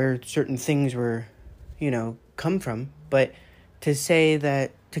understanding where certain things were, come from. But to say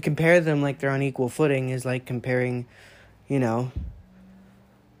that, to compare them like they're on equal footing is like comparing, a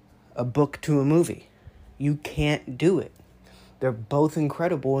book to a movie. You can't do it. They're both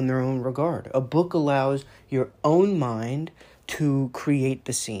incredible in their own regard. A book allows your own mind to create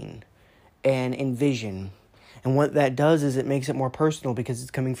the scene and envision. And what that does is it makes it more personal because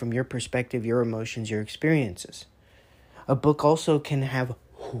it's coming from your perspective, your emotions, your experiences. a book also can have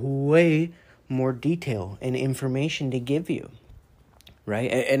way more detail and information to give you,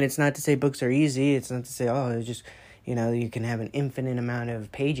 right? And it's not to say books are easy. It's not to say, oh, it's just, you can have an infinite amount of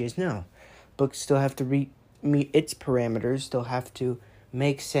pages. No, books still have to meet its parameters, still have to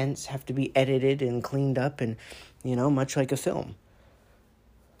make sense, have to be edited and cleaned up, and, much like a film.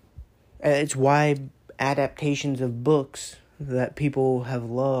 It's why adaptations of books that people have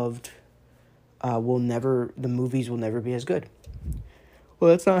loved the movies will never be as good.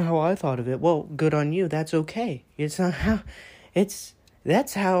 Well, that's not how I thought of it. Well, good on you. That's okay. It's not how,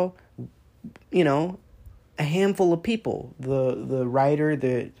 that's how, a handful of people, the writer,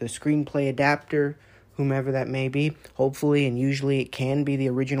 the screenplay adapter, whomever that may be, hopefully and usually it can be the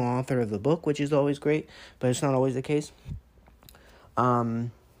original author of the book, which is always great, but it's not always the case.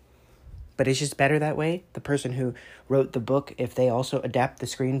 But it's just better that way. The person who wrote the book, if they also adapt the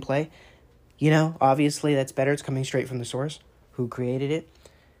screenplay, obviously that's better. It's coming straight from the source who created it.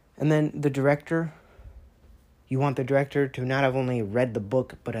 And then the director, you want the director to not have only read the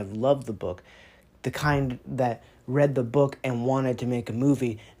book, but have loved the book. The kind that read the book and wanted to make a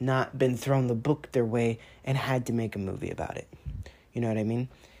movie, not been thrown the book their way and had to make a movie about it. You know what I mean?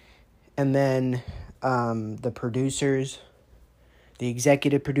 And then the producers, the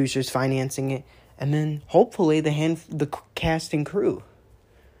executive producers financing it, and then hopefully the cast and crew.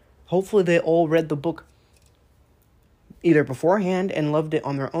 Hopefully they all read the book either beforehand and loved it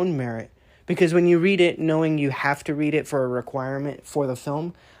on their own merit. Because when you read it knowing you have to read it for a requirement for the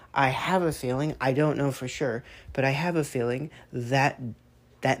film, I have a feeling, I don't know for sure, but I have a feeling that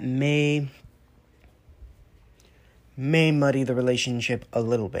may muddy the relationship a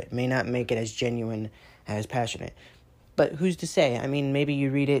little bit, may not make it as genuine, as passionate. But who's to say? I mean, maybe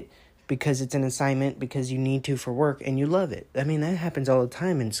you read it because it's an assignment, because you need to for work, and you love it. I mean, that happens all the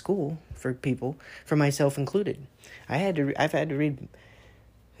time in school for people, for myself included. I've had to read,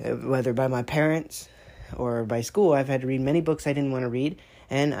 whether by my parents or by school, I've had to read many books I didn't want to read,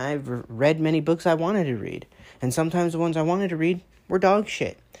 and I've read many books I wanted to read. And sometimes the ones I wanted to read were dog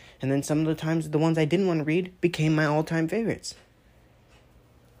shit. And then some of the times the ones I didn't want to read became my all-time favorites.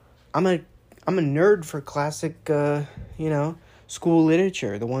 I'm a nerd for classic, school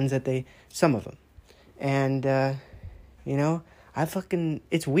literature, the ones that some of them. And,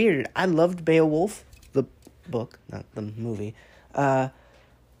 it's weird. I loved Beowulf, the book, not the movie.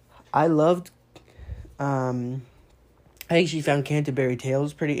 I actually found Canterbury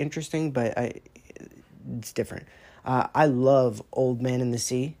Tales pretty interesting, but it's different. I love Old Man in the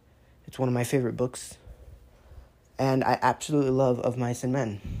Sea. It's one of my favorite books. And I absolutely love Of Mice and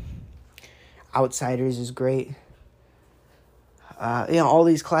Men. Outsiders is great. All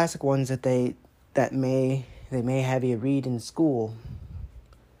these classic ones that they may have you read in school.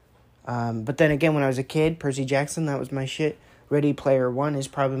 But then again, when I was a kid, Percy Jackson, that was my shit. Ready Player One is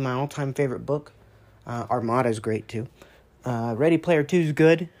probably my all-time favorite book. Armada's great too. Ready Player 2 is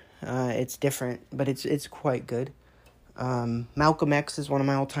good. It's different, but it's quite good. Malcolm X is one of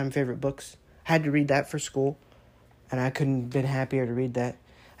my all-time favorite books. Had to read that for school, and I couldn't have been happier to read that.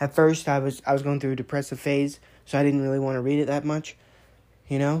 At first, I was going through a depressive phase, so I didn't really want to read it that much.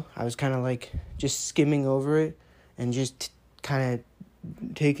 I was kind of like just skimming over it and just kind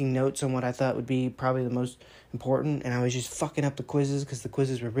of taking notes on what I thought would be probably the most important, and I was just fucking up the quizzes because the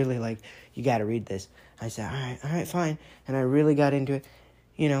quizzes were really like, you got to read this. I said, all right, fine, and I really got into it.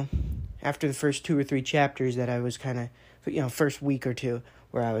 After the first 2 or 3 chapters that I was kind of, first week or two,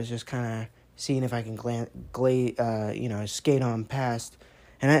 where I was just kind of seeing if I can skate on past.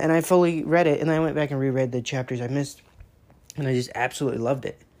 And I fully read it, and I went back and reread the chapters I missed, and I just absolutely loved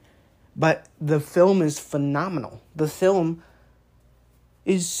it. But the film is phenomenal. The film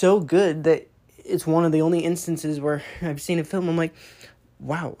is so good that it's one of the only instances where I've seen a film, I'm like,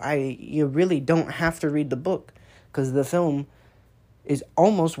 wow, you really don't have to read the book, because the film is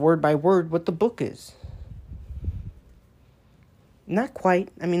almost word by word what the book is. Not quite.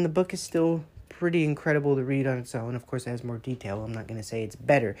 I mean, the book is still pretty incredible to read on its own. Of course, it has more detail. I'm not going to say it's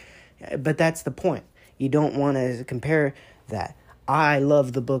better, but that's the point. You don't want to compare that. I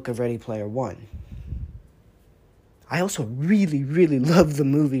love the book of Ready Player One. I also really, really love the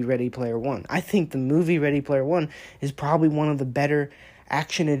movie Ready Player One. I think the movie Ready Player One is probably one of the better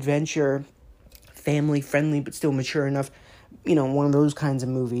action-adventure, family-friendly, but still mature enough, one of those kinds of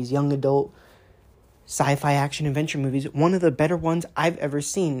movies, young adult, sci-fi action-adventure movies, one of the better ones I've ever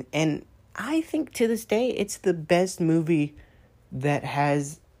seen. And I think to this day, it's the best movie that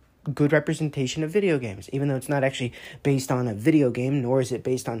has good representation of video games, even though it's not actually based on a video game, nor is it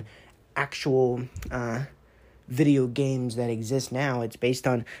based on actual video games that exist now. It's based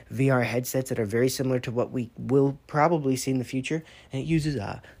on VR headsets that are very similar to what we will probably see in the future, and it uses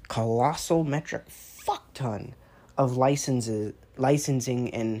a colossal metric fuck ton of licensing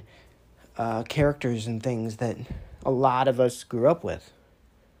and characters and things that a lot of us grew up with.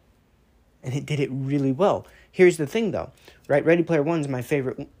 And it did it really well. Here's the thing, though, right? Ready Player One's my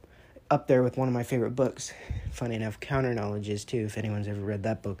favorite, up there with one of my favorite books. Funny enough, Counter Knowledge is too. If anyone's ever read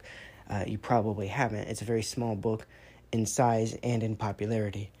that book, you probably haven't. It's a very small book in size and in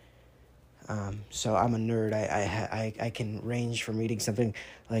popularity. So I'm a nerd. I can range from reading something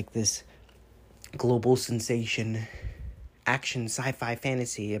like this global sensation, action, sci-fi,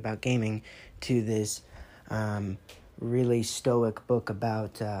 fantasy about gaming to this really stoic book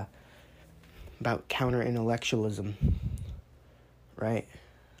about counter-intellectualism, right?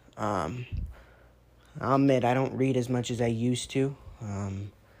 I'll admit I don't read as much as I used to.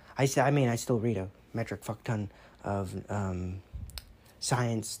 I still read a metric fuck ton of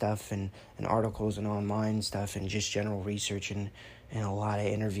science stuff and articles and online stuff and just general research and a lot of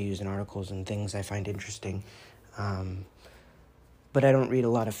interviews and articles and things I find interesting. But I don't read a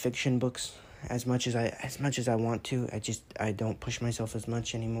lot of fiction books as much as I want to. I don't push myself as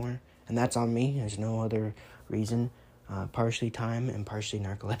much anymore. And that's on me. There's no other reason. Partially time and partially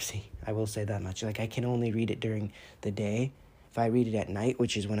narcolepsy. I will say that much. Like, I can only read it during the day. If I read it at night,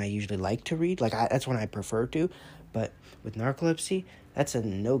 which is when I usually like to read, that's when I prefer to. But with narcolepsy, that's a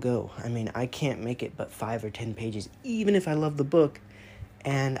no-go. I mean, I can't make it but 5 or 10 pages, even if I love the book.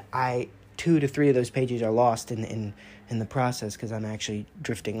 And 2 to 3 of those pages are lost in the process because I'm actually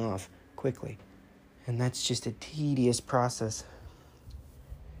drifting off quickly. And that's just a tedious process.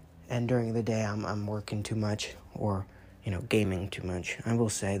 And during the day, I'm working too much or, gaming too much. I will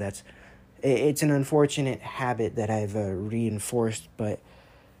say it's an unfortunate habit that I've reinforced, but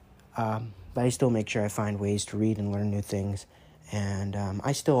I still make sure I find ways to read and learn new things. And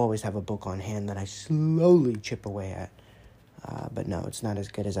I still always have a book on hand that I slowly chip away at. But no, it's not as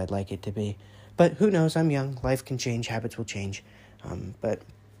good as I'd like it to be. But who knows? I'm young. Life can change. Habits will change. But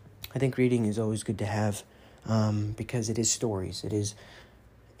I think reading is always good to have because it is stories. It is...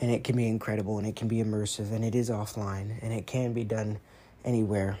 And it can be incredible, and it can be immersive, and it is offline, and it can be done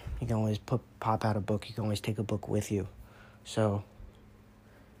anywhere. You can always pop out a book. You can always take a book with you. So,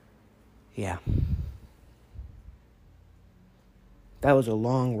 yeah. That was a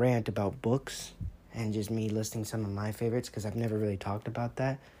long rant about books and just me listing some of my favorites because I've never really talked about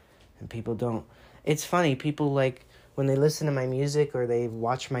that. And people don't... It's funny. People, when they listen to my music or they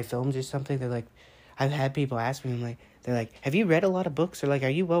watch my films or something, they're like... I've had people ask me, they're like, have you read a lot of books? Or are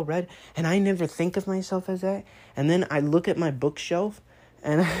you well read? And I never think of myself as that. And then I look at my bookshelf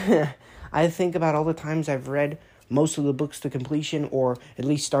and I think about all the times I've read most of the books to completion or at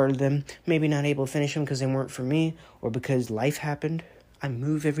least started them, maybe not able to finish them because they weren't for me or because life happened. I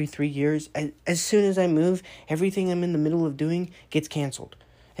move every 3 years. As soon as I move, everything I'm in the middle of doing gets canceled.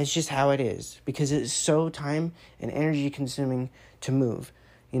 It's just how it is because it's so time and energy consuming to move,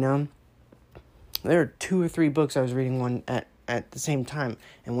 There are 2 or 3 books I was reading one at the same time.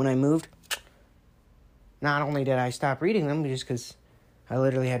 And when I moved, not only did I stop reading them just because I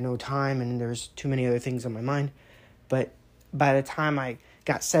literally had no time and there's too many other things on my mind, but by the time I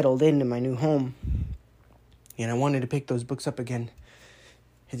got settled into my new home and I wanted to pick those books up again,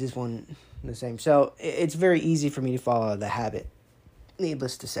 it just wasn't the same. So it's very easy for me to follow the habit,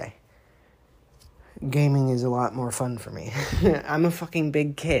 needless to say. Gaming is a lot more fun for me. I'm a fucking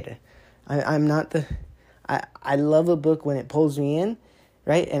big kid. I'm not I love a book when it pulls me in,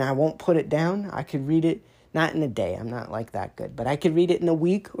 right? And I won't put it down. I could read it, not in a day. I'm not that good. But I could read it in a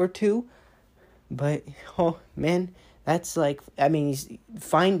week or 2. But, oh, man, that's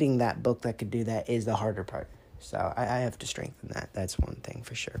finding that book that could do that is the harder part. So I have to strengthen that. That's one thing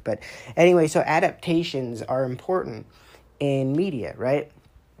for sure. But anyway, so adaptations are important in media, right?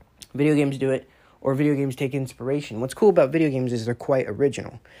 Video games do it. Or video games take inspiration. What's cool about video games is they're quite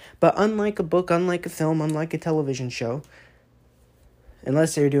original. But unlike a book, unlike a film, unlike a television show,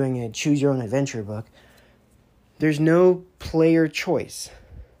 unless they're doing a choose-your-own-adventure book, there's no player choice.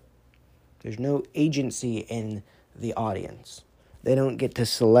 There's no agency in the audience. They don't get to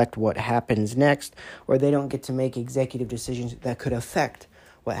select what happens next, or they don't get to make executive decisions that could affect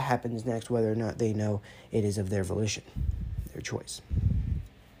what happens next, whether or not they know it is of their volition, their choice.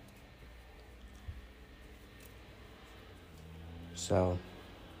 So,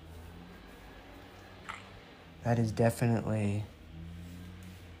 that is definitely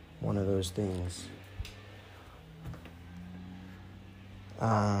one of those things.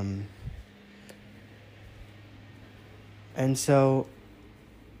 And so,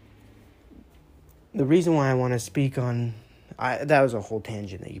 the reason why I want to speak on... that was a whole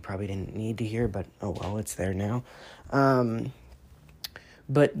tangent that you probably didn't need to hear, but oh well, it's there now.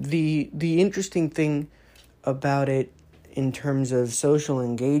 But the interesting thing about it in terms of social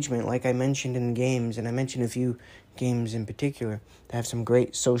engagement, like I mentioned in games, and I mentioned a few games in particular that have some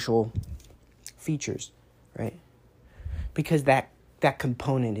great social features, right? Because that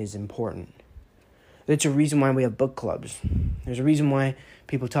component is important. That's a reason why we have book clubs. There's a reason why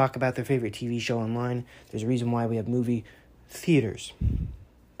people talk about their favorite TV show online. There's a reason why we have movie theaters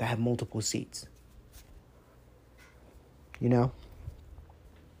that have multiple seats. You know?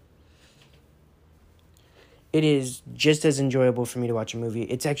 It is just as enjoyable for me to watch a movie.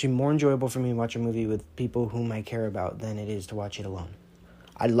 It's actually more enjoyable for me to watch a movie with people whom I care about than it is to watch it alone.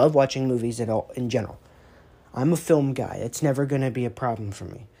 I love watching movies in general. I'm a film guy. It's never going to be a problem for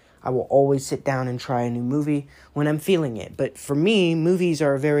me. I will always sit down and try a new movie when I'm feeling it. But for me, movies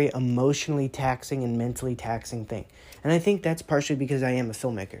are a very emotionally taxing and mentally taxing thing. And I think that's partially because I am a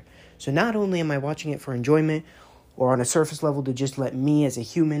filmmaker. So not only am I watching it for enjoyment or on a surface level to just let me as a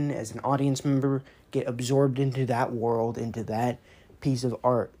human, as an audience member, get absorbed into that world, into that piece of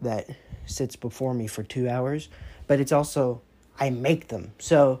art that sits before me for 2 hours, but it's also, I make them.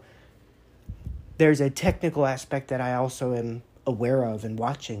 So there's a technical aspect that I also am aware of and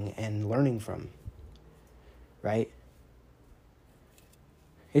watching and learning from, right?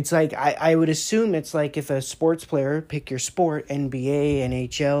 It's like, I would assume it's like if a sports player, pick your sport, NBA,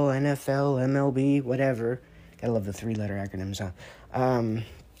 NHL, NFL, MLB, whatever. Gotta love the 3-letter acronyms, huh?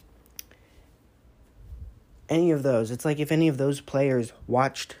 Any of those. It's like if any of those players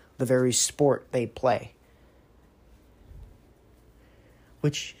watched the very sport they play.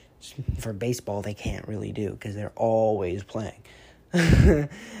 Which, for baseball, they can't really do because they're always playing.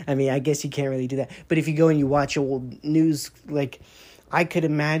 I mean, I guess you can't really do that. But if you go and you watch old news, like, I could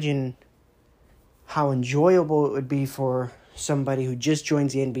imagine how enjoyable it would be for somebody who just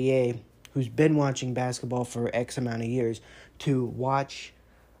joins the NBA, who's been watching basketball for X amount of years, to watch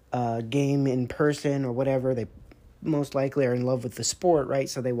a game in person or whatever. They most likely are in love with the sport, right?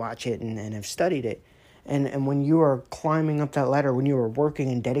 So they watch it and have studied it. And when you are climbing up that ladder, when you are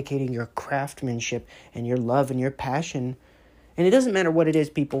working and dedicating your craftsmanship and your love and your passion, and it doesn't matter what it is,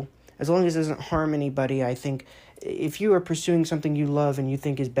 people, as long as it doesn't harm anybody, I think if you are pursuing something you love and you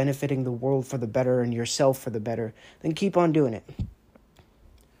think is benefiting the world for the better and yourself for the better, then keep on doing it.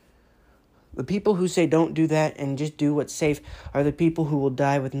 The people who say don't do that and just do what's safe are the people who will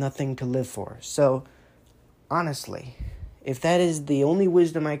die with nothing to live for. So, honestly, if that is the only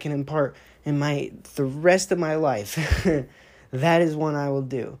wisdom I can impart in the rest of my life, that is one I will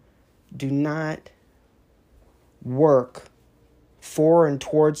do. Do not work for and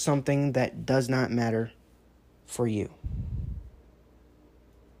towards something that does not matter for you.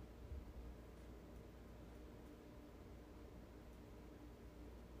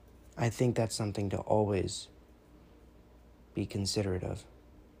 I think that's something to always be considerate of.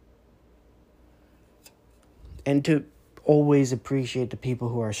 And to always appreciate the people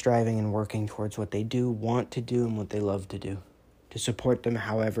who are striving and working towards what they do, want to do, and what they love to do. To support them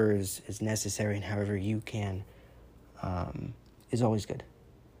however is necessary and however you can is always good.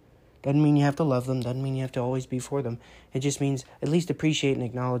 Doesn't mean you have to love them. Doesn't mean you have to always be for them. It just means at least appreciate and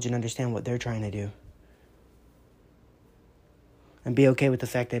acknowledge and understand what they're trying to do. And be okay with the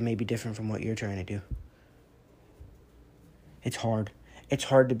fact that it may be different from what you're trying to do. It's hard. It's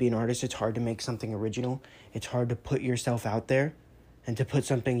hard to be an artist. It's hard to make something original. It's hard to put yourself out there and to put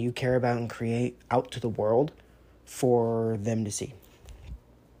something you care about and create out to the world for them to see.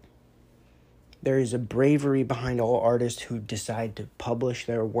 There is a bravery behind all artists who decide to publish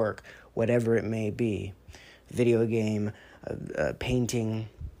their work, whatever it may be. Video game, painting,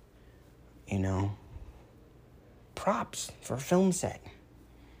 props for a film set,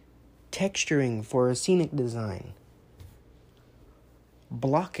 texturing for a scenic design,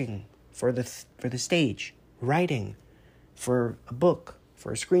 blocking for the stage, writing for a book,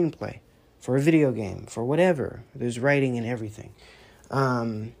 for a screenplay, for a video game, for whatever. There's writing in everything.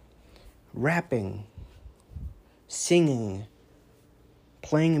 Rapping, singing,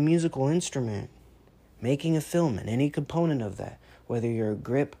 playing a musical instrument, making a film, and any component of that, whether you're a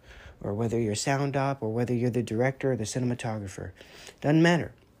grip or whether you're a sound op or whether you're the director or the cinematographer. Doesn't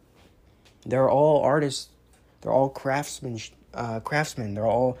matter. They're all artists. They're all craftsmen. They're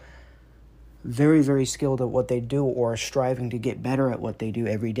all very, very skilled at what they do or striving to get better at what they do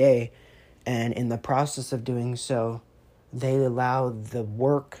every day. And in the process of doing so, they allow the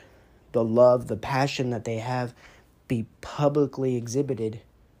work, the love, the passion that they have be publicly exhibited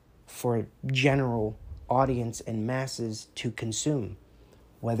for general audience and masses to consume,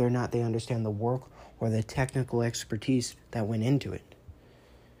 whether or not they understand the work or the technical expertise that went into it.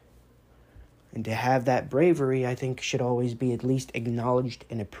 And to have that bravery, I think, should always be at least acknowledged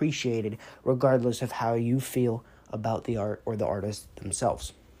and appreciated, regardless of how you feel about the art or the artists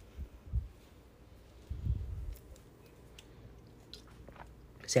themselves.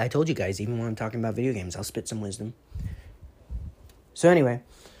 See, I told you guys, even when I'm talking about video games, I'll spit some wisdom. So anyway,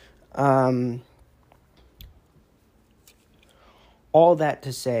 all that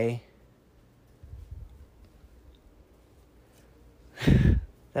to say,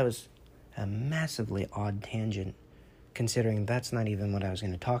 that was a massively odd tangent, considering that's not even what I was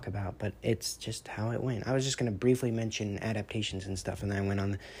going to talk about, but it's just how it went. I was just going to briefly mention adaptations and stuff, and then I went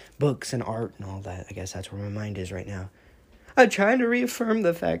on books and art and all that. I guess that's where my mind is right now. I'm trying to reaffirm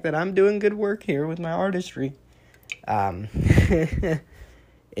the fact that I'm doing good work here with my artistry. It's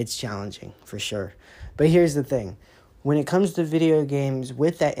challenging, for sure. But here's the thing. When it comes to video games,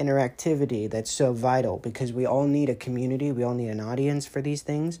 with that interactivity that's so vital, because we all need a community, we all need an audience for these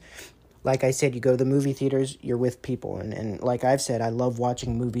things. Like I said, you go to the movie theaters, you're with people. And like I've said, I love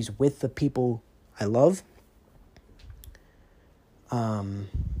watching movies with the people I love.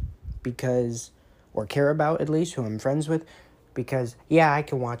 Or care about, at least, who I'm friends with, because, yeah, I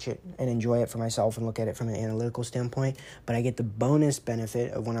can watch it and enjoy it for myself and look at it from an analytical standpoint, but I get the bonus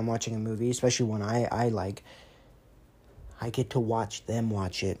benefit of when I'm watching a movie, especially one I like, I get to watch them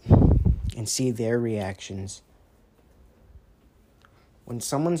watch it and see their reactions. When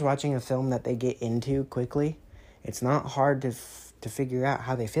someone's watching a film that they get into quickly, it's not hard to figure out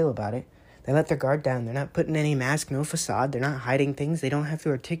how they feel about it. They let their guard down. They're not putting any mask, no facade. They're not hiding things. They don't have to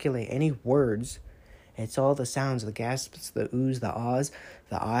articulate any words. It's all the sounds, the gasps, the oohs, the ahs,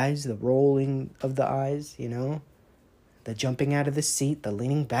 the eyes, the rolling of the eyes, the jumping out of the seat, the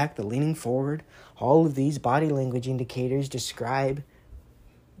leaning back, the leaning forward. All of these body language indicators describe,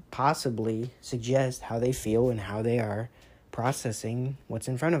 possibly suggest how they feel and how they are processing what's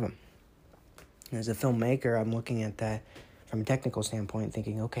in front of them. As a filmmaker, I'm looking at that from a technical standpoint,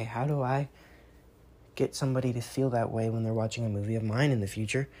 thinking, okay, how do I get somebody to feel that way when they're watching a movie of mine in the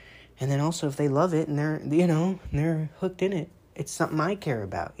future? And then also, if they love it and they're hooked in it, it's something I care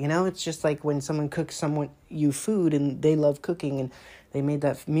about. It's just like when someone cooks you food and they love cooking and they made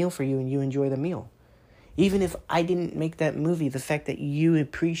that meal for you and you enjoy the meal. Even if I didn't make that movie, the fact that you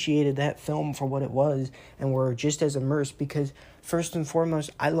appreciated that film for what it was and were just as immersed, because first and foremost,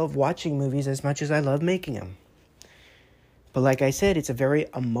 I love watching movies as much as I love making them. But like I said, it's a very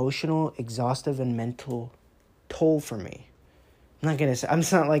emotional, exhaustive, and mental toll for me.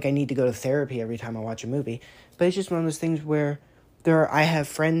 It's not like I need to go to therapy every time I watch a movie, but it's just one of those things where I have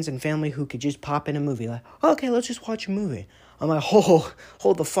friends and family who could just pop in a movie, like, okay, let's just watch a movie. I'm like,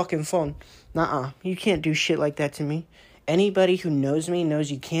 hold the fucking phone. Nuh-uh, you can't do shit like that to me. Anybody who knows me knows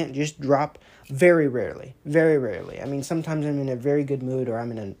you can't just drop, very rarely. I mean, sometimes I'm in a very good mood, or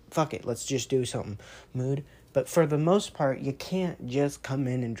I'm in a, fuck it, let's just do something mood. But for the most part, you can't just come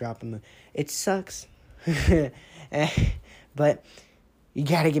in and drop a mood. It sucks. But you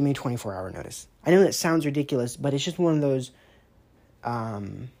gotta give me 24-hour notice. I know that sounds ridiculous, but it's just one of those,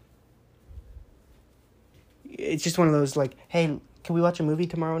 it's just one of those, like, hey, can we watch a movie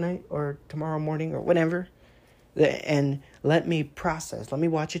tomorrow night or tomorrow morning or whatever? And let me process. Let me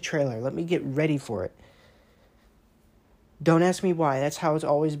watch a trailer. Let me get ready for it. Don't ask me why. That's how it's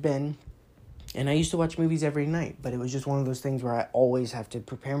always been. And I used to watch movies every night, but it was just one of those things where I always have to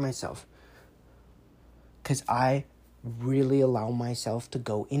prepare myself. Because I really allow myself to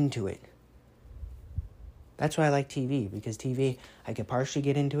go into it. That's why I like TV, because TV, I could partially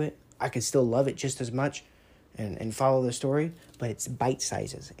get into it. I could still love it just as much and follow the story, but it's bite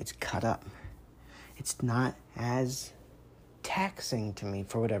sizes. It's cut up. It's not as taxing to me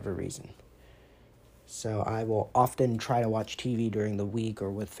for whatever reason. So I will often try to watch TV during the week or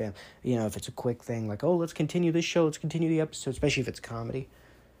with fam. If it's a quick thing, like, oh, let's continue this show, let's continue the episode, especially if it's comedy.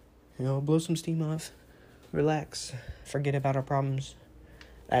 Blow some steam off. Relax, forget about our problems.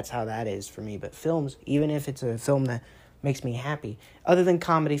 That's how that is for me. But films, even if it's a film that makes me happy, other than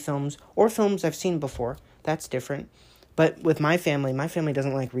comedy films or films I've seen before, that's different. But with my family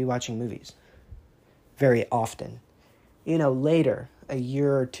doesn't like rewatching movies very often. Later, a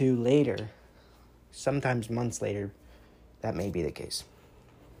year or two later, sometimes months later, that may be the case.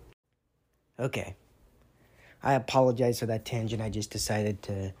 Okay, I apologize for that tangent. I just decided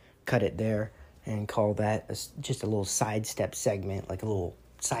to cut it there and call that just a little sidestep segment, like a little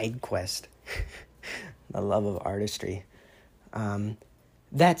side quest. The love of artistry.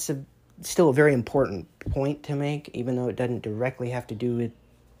 That's still a very important point to make, even though it doesn't directly have to do with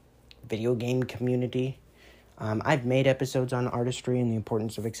video game community. I've made episodes on artistry and the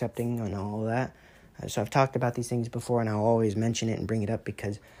importance of accepting and all of that. So I've talked about these things before, and I'll always mention it and bring it up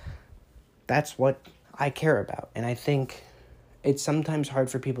because that's what I care about. And I think it's sometimes hard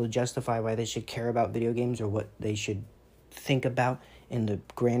for people to justify why they should care about video games or what they should think about in the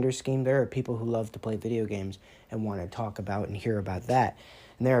grander scheme. There are people who love to play video games and want to talk about and hear about that.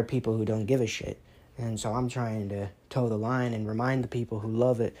 And there are people who don't give a shit. And so I'm trying to toe the line and remind the people who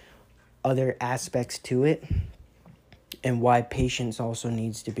love it other aspects to it and why patience also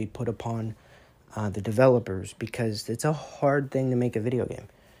needs to be put upon the developers, because it's a hard thing to make a video game.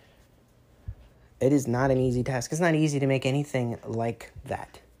 It is not an easy task. It's not easy to make anything like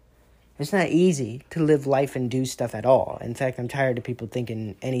that. It's not easy to live life and do stuff at all. In fact, I'm tired of people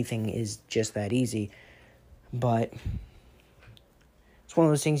thinking anything is just that easy. But it's one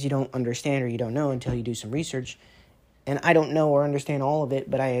of those things you don't understand or you don't know until you do some research. And I don't know or understand all of it,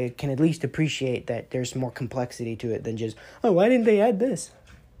 but I can at least appreciate that there's more complexity to it than just, oh, why didn't they add this?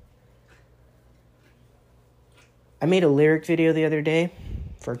 I made a lyric video the other day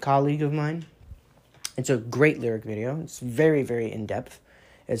for a colleague of mine. It's a great lyric video. It's very, very in-depth.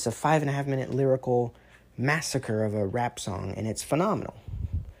 It's a 5.5-minute lyrical massacre of a rap song, and it's phenomenal.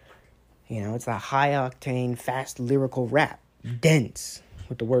 You know, it's a high-octane, fast lyrical rap. Dense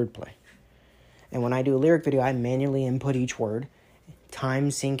with the wordplay. And when I do a lyric video, I manually input each word,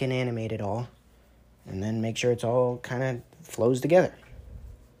 time, sync, and animate it all, and then make sure it's all kind of flows together.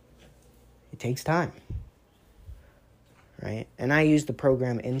 It takes time. Right? And I use the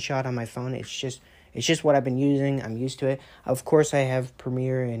program InShot on my phone. It's just what I've been using. I'm used to it. Of course, I have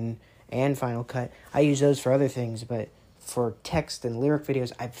Premiere and Final Cut. I use those for other things, but for text and lyric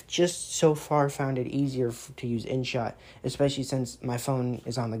videos, I've just so far found it easier to use InShot, especially since my phone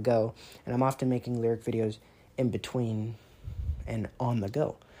is on the go, and I'm often making lyric videos in between and on the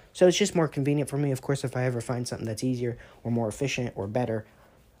go. So it's just more convenient for me. Of course, if I ever find something that's easier or more efficient or better,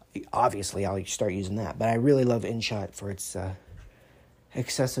 obviously I'll start using that. But I really love InShot for its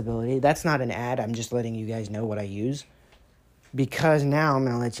accessibility. That's not an ad. I'm just letting you guys know what I use. Because now I'm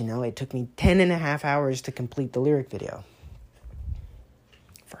going to let you know it took me 10.5 hours to complete the lyric video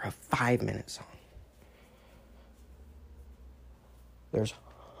for a 5-minute song. There's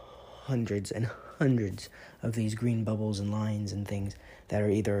hundreds and hundreds of these green bubbles and lines and things that are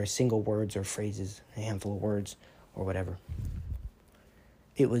either single words or phrases, a handful of words or whatever.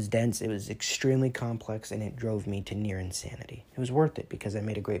 It was dense, it was extremely complex, and it drove me to near insanity. It was worth it because I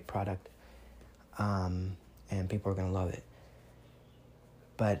made a great product, and people are going to love it.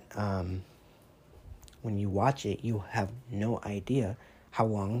 But when you watch it, you have no idea how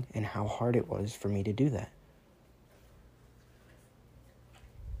long and how hard it was for me to do that.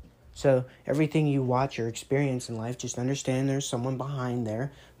 So everything you watch or experience in life, just understand there's someone behind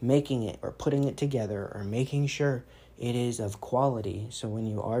there making it or putting it together or making sure it is of quality. So when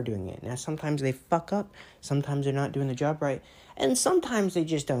you are doing it, now sometimes they fuck up, sometimes they're not doing the job right, and sometimes they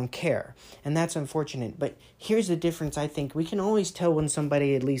just don't care, and that's unfortunate. But here's the difference. I think we can always tell when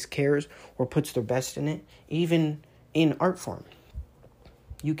somebody at least cares or puts their best in it, even in art form.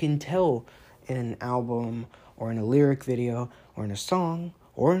 You can tell in an album or in a lyric video or in a song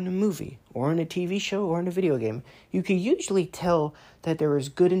or in a movie or in a TV show or in a video game. You can usually tell that there is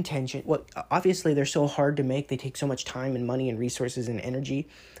good intention. Well, obviously they're so hard to make. They take so much time and money and resources and energy,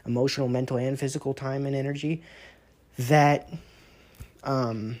 emotional, mental, and physical time and energy, that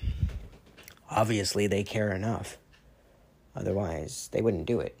obviously they care enough. Otherwise, they wouldn't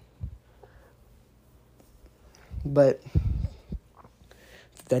do it. But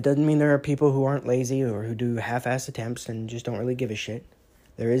that doesn't mean there are people who aren't lazy or who do half-ass attempts and just don't really give a shit.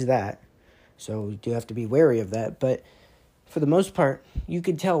 There is that. So you do have to be wary of that. But for the most part, you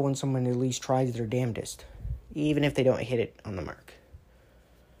can tell when someone at least tries their damnedest, even if they don't hit it on the mark,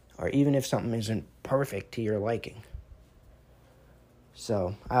 or even if something isn't perfect to your liking.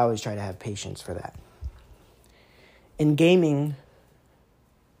 So I always try to have patience for that. In gaming,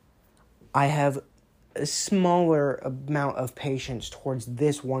 I have a smaller amount of patience towards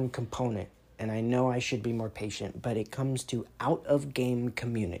this one component, and I know I should be more patient, but it comes to out-of-game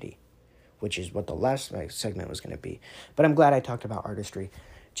community, which is what the last segment was going to be. But I'm glad I talked about artistry,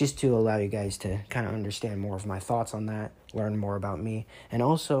 just to allow you guys to kind of understand more of my thoughts on that, learn more about me, and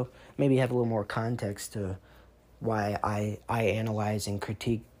also maybe have a little more context to why I analyze and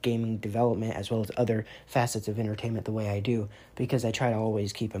critique gaming development as well as other facets of entertainment the way I do, because I try to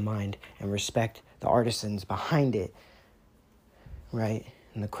always keep in mind and respect the artisans behind it, right?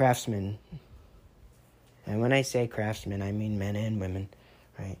 And the craftsmen. And when I say craftsmen, I mean men and women,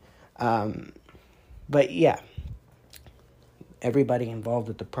 right? But yeah, everybody involved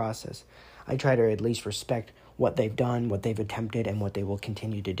with the process. I try to at least respect what they've done, what they've attempted, and what they will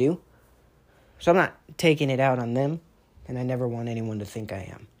continue to do. So I'm not taking it out on them, and I never want anyone to think I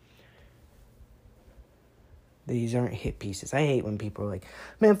am. These aren't hit pieces. I hate when people are like,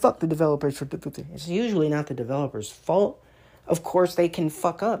 man, fuck the developers for... It's usually not the developer's fault. Of course, they can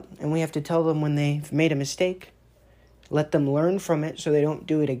fuck up, and we have to tell them when they've made a mistake. Let them learn from it so they don't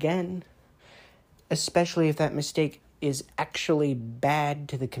do it again. Especially if that mistake is actually bad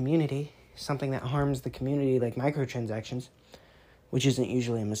to the community. Something that harms the community, like microtransactions, which isn't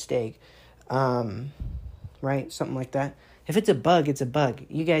usually a mistake. Right? Something like that. If it's a bug, it's a bug.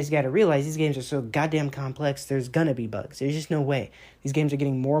 You guys got to realize these games are so goddamn complex, there's gonna be bugs. There's just no way. These games are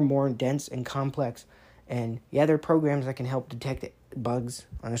getting more and more dense and complex. And yeah, there are programs that can help detect bugs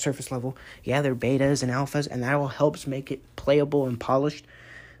on a surface level. Yeah, there are betas and alphas, and that all helps make it playable and polished.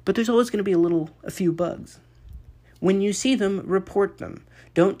 But there's always going to be a few bugs. When you see them, report them.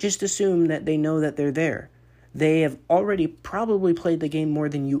 Don't just assume that they know that they're there. They have already probably played the game more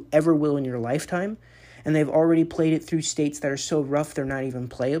than you ever will in your lifetime, and they've already played it through states that are so rough they're not even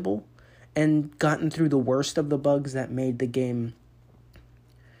playable, and gotten through the worst of the bugs that made the game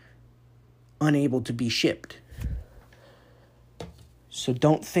unable to be shipped. So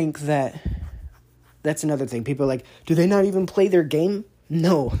don't think that... That's another thing. People are like, do they not even play their game?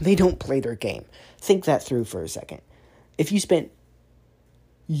 No, they don't play their game. Think that through for a second. If you spent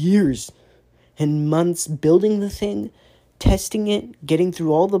years and months building the thing, testing it, getting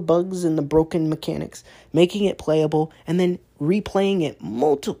through all the bugs and the broken mechanics, making it playable, and then replaying it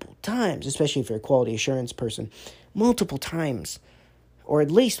multiple times, especially if you're a quality assurance person, multiple times, or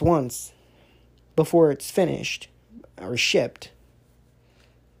at least once before it's finished or shipped,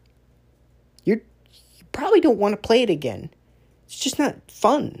 you probably don't want to play it again. It's just not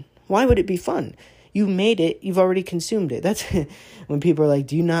fun. Why would it be fun? You made it. You've already consumed it. That's when people are like,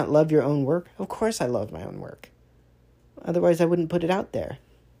 do you not love your own work? Of course I love my own work. Otherwise, I wouldn't put it out there.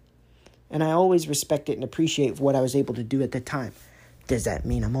 And I always respect it and appreciate what I was able to do at the time. Does that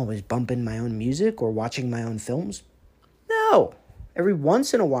mean I'm always bumping my own music or watching my own films? No. Every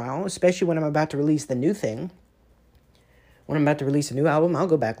once in a while, especially when I'm about to release the new thing, when I'm about to release a new album, I'll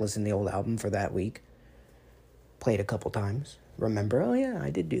go back listen to the old album for that week. Play it a couple times. Remember, oh yeah, I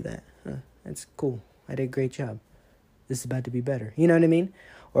did do that. Huh, that's cool. I did a great job. This is about to be better. You know what I mean?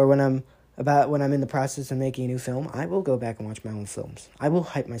 Or when I'm in the process of making a new film, I will go back and watch my own films. I will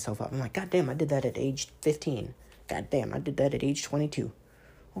hype myself up. I'm like, God damn, I did that at age 15. God damn, I did that at age 22.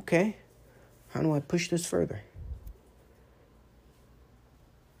 Okay, how do I push this further?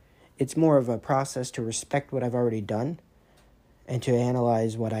 It's more of a process to respect what I've already done and to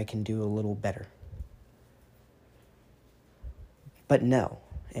analyze what I can do a little better. But no,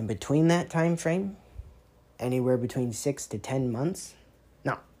 in between that time frame, anywhere between 6 to 10 months,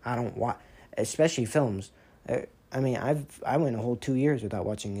 no, I don't watch, especially films. I went a whole 2 years without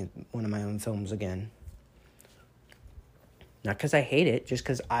watching one of my own films again. Not because I hate it, just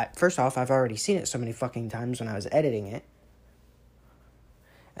because first off, I've already seen it so many fucking times when I was editing it.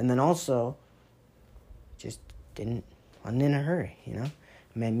 And then also, wasn't in a hurry, you know?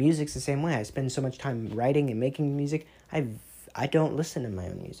 Man, music's the same way. I spend so much time writing and making music, I don't listen to my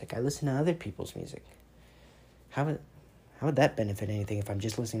own music. I listen to other people's music. How would that benefit anything if I'm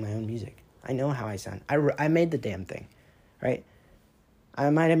just listening to my own music? I know how I sound. I made the damn thing, right? I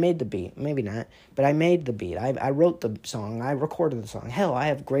might have made the beat. Maybe not. But I made the beat. I wrote the song. I recorded the song. Hell, I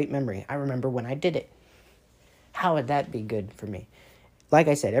have great memory. I remember when I did it. How would that be good for me? Like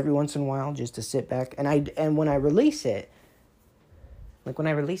I said, every once in a while, just to sit back. And when I release it, like when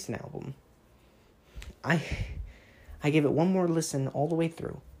I release an album, I give it one more listen all the way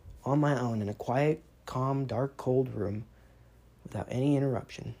through, on my own, in a quiet, calm, dark, cold room, without any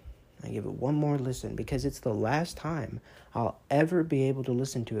interruption. I give it one more listen, because it's the last time I'll ever be able to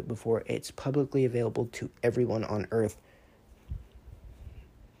listen to it before it's publicly available to everyone on Earth.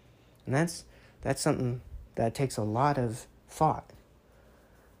 And that's something that takes a lot of thought.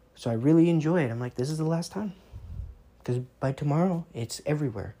 So I really enjoy it. I'm like, this is the last time. Because by tomorrow, it's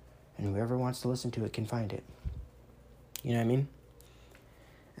everywhere. And whoever wants to listen to it can find it. You know what I mean?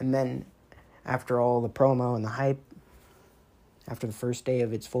 And then, after all the promo and the hype, after the first day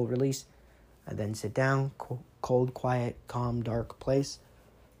of its full release, I then sit down, cold, quiet, calm, dark place,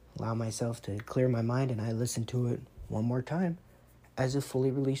 allow myself to clear my mind, and I listen to it one more time as a fully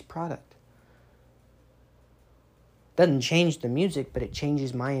released product. Doesn't change the music, but it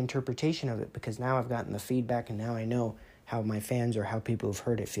changes my interpretation of it, because now I've gotten the feedback, and now I know how my fans or how people who've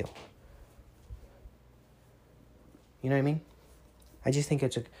heard it feel. You know what I mean? I just think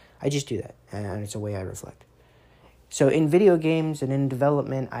I just do that, and it's a way I reflect. So in video games and in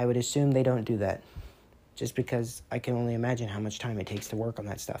development, I would assume they don't do that, just because I can only imagine how much time it takes to work on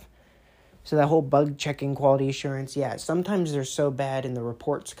that stuff. So that whole bug checking, quality assurance, yeah, sometimes they're so bad and the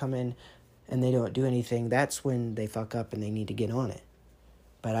reports come in and they don't do anything. That's when they fuck up and they need to get on it.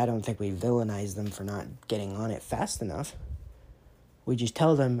 But I don't think we villainize them for not getting on it fast enough. We just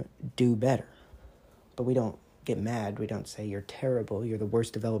tell them, do better. But we don't get mad. We don't say, you're terrible, you're the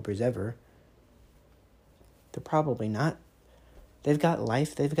worst developers ever. They're probably not. They've got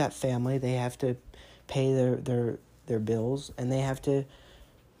life, they've got family, they have to pay their bills, and they have to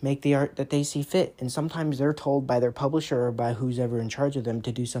make the art that they see fit. And sometimes they're told by their publisher or by who's ever in charge of them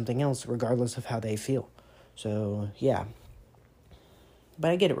to do something else, regardless of how they feel. So, yeah. But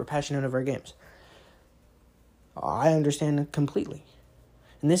I get it, we're passionate over our games. I understand it completely.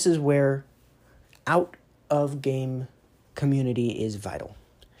 And this is where out-of-game community is vital.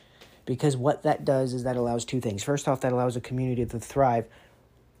 Because what that does is that allows two things. First off, that allows a community to thrive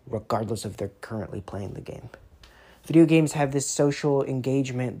regardless if they're currently playing the game. Video games have this social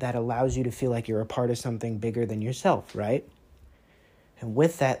engagement that allows you to feel like you're a part of something bigger than yourself, right? And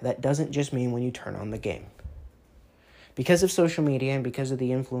with that, that doesn't just mean when you turn on the game. Because of social media and because of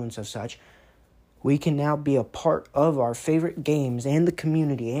the influence of such, we can now be a part of our favorite games and the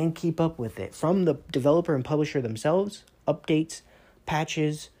community and keep up with it. From the developer and publisher themselves, updates,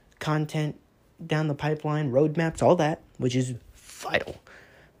 patches, content down the pipeline, roadmaps, all that, which is vital.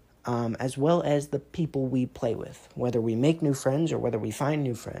 As well as the people we play with, whether we make new friends or whether we find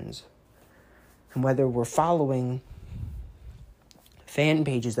new friends, and whether we're following fan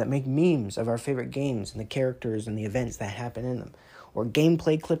pages that make memes of our favorite games and the characters and the events that happen in them, or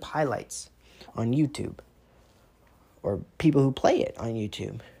gameplay clip highlights on YouTube, or people who play it on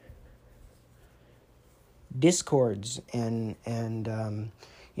YouTube, Discords and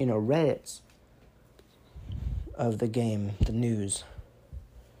Reddits of the game, the news.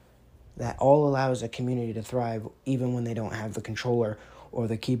 That all allows a community to thrive even when they don't have the controller or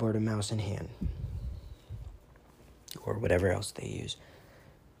the keyboard and mouse in hand. Or whatever else they use.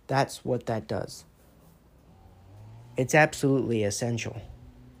 That's what that does. It's absolutely essential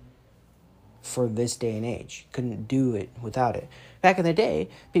for this day and age. Couldn't do it without it. Back in the day,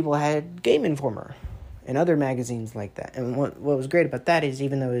 people had Game Informer and other magazines like that. And what was great about that is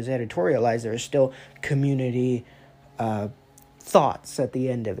even though it was editorialized, there was still community thoughts at the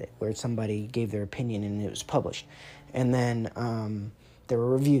end of it, where somebody gave their opinion and it was published. And then there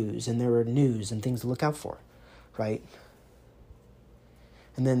were reviews and there were news and things to look out for, right?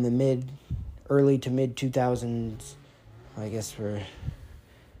 And then the early to mid 2000s, I guess for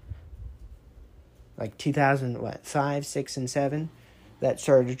like 2005, 6, and 7, that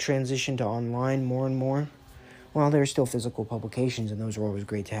started to transition to online more and more. Well, there were still physical publications, and those were always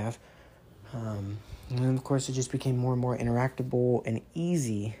great to have. And then, of course, it just became more and more interactable and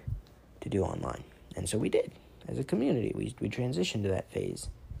easy to do online. And so we did. As a community, we transitioned to that phase.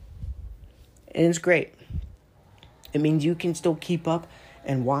 And it's great. It means you can still keep up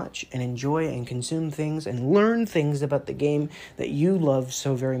and watch and enjoy and consume things and learn things about the game that you love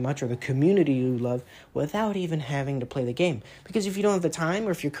so very much, or the community you love, without even having to play the game. Because if you don't have the time,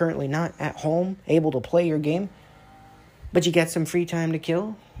 or if you're currently not at home able to play your game, but you got some free time to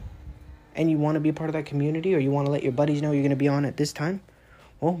kill, and you want to be a part of that community, or you want to let your buddies know you're going to be on at this time,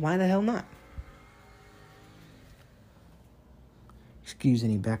 well, why the hell not? Excuse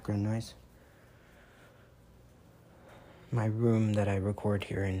any background noise. My room that I record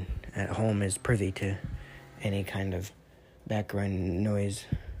here in at home is privy to any kind of background noise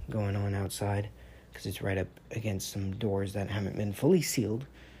going on outside, because it's right up against some doors that haven't been fully sealed.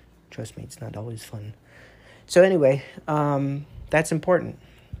 Trust me, it's not always fun. So anyway, that's important.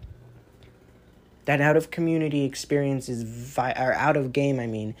 That community experience is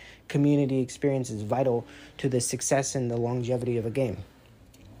community experience is vital to the success and the longevity of a game.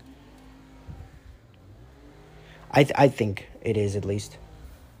 I think it is, at least.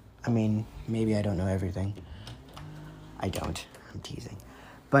 I mean, maybe I don't know everything. I don't. I'm teasing.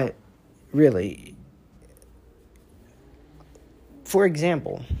 But really, for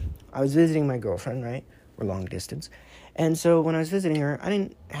example, I was visiting my girlfriend, right? We're long distance. And so when I was visiting her, I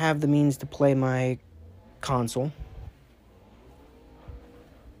didn't have the means to play my console.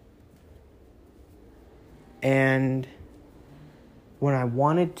 And when I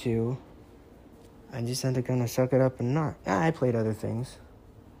wanted to, I just had to kind of suck it up and not. I played other things.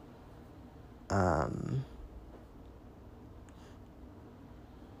 But,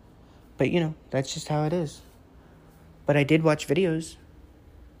 that's just how it is. But I did watch videos.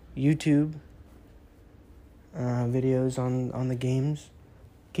 YouTube videos on the games.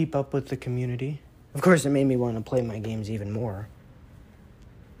 Keep up with the community. Of course, it made me want to play my games even more.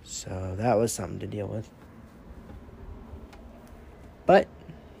 So that was something to deal with. But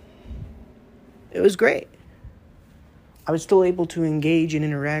It was great. I was still able to engage and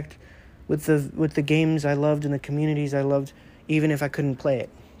interact with the games I loved and the communities I loved, even if I couldn't play it.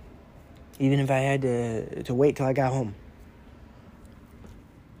 Even if I had to wait till I got home.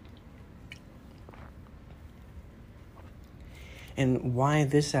 And why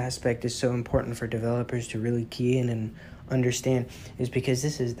this aspect is so important for developers to really key in and understand is because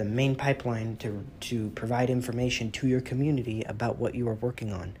this is the main pipeline to provide information to your community about what you are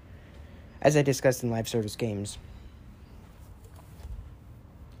working on. As I discussed in live service games,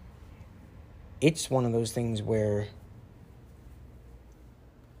 it's one of those things where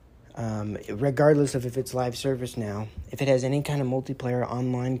regardless of if it's live service now, if it has any kind of multiplayer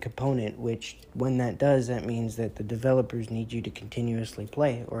online component, which when that does, that means that the developers need you to continuously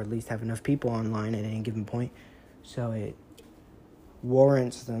play, or at least have enough people online at any given point, so it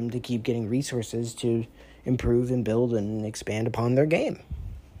warrants them to keep getting resources to improve and build and expand upon their game.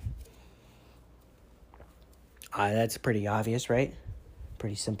 That's pretty obvious, right?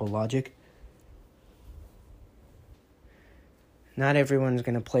 Pretty simple logic. Not everyone's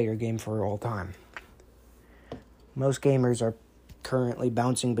going to play your game for all time. Most gamers are currently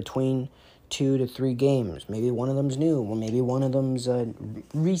bouncing between 2 to 3 games. Maybe one of them's new, or maybe one of them's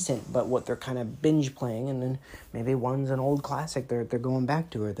recent, but what they're kind of binge playing, and then maybe one's an old classic they're going back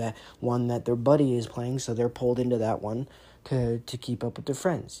to, or that one that their buddy is playing, so they're pulled into that one to keep up with their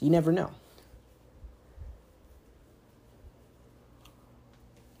friends. You never know.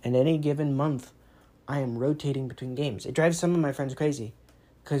 In any given month, I am rotating between games. It drives some of my friends crazy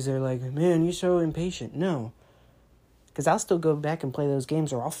because they're like, man, you're so impatient. No, because I'll still go back and play those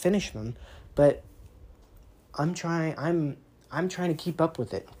games, or I'll finish them, but I'm trying to keep up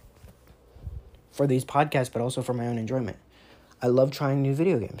with it for these podcasts, but also for my own enjoyment. I love trying new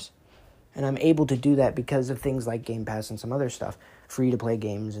video games, and I'm able to do that because of things like Game Pass and some other stuff, free to play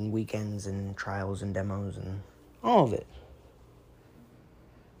games and weekends and trials and demos and all of it.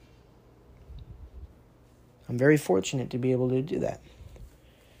 I'm very fortunate to be able to do that.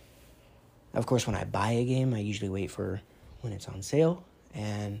 Of course, when I buy a game, I usually wait for when it's on sale,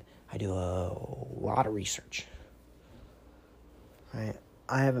 and I do a lot of research. I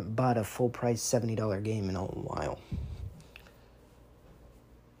haven't bought a full-price $70 game in a while.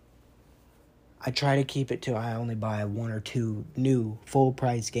 I try to keep it to I only buy 1 or 2 new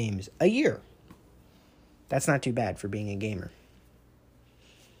full-price games a year. That's not too bad for being a gamer.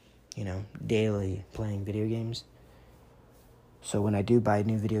 You know, daily playing video games. So when I do buy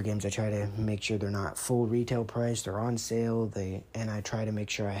new video games, I try to make sure they're not full retail price, they're on sale, and I try to make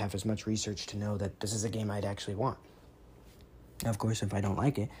sure I have as much research to know that this is a game I'd actually want. Of course, if I don't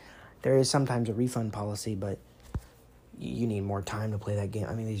like it, there is sometimes a refund policy, but you need more time to play that game.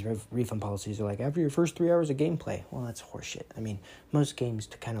 I mean, these refund policies are like, after your first 3 hours of gameplay. Well, that's horseshit. I mean, most games,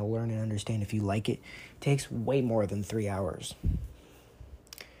 to kind of learn and understand if you like it, takes way more than 3 hours.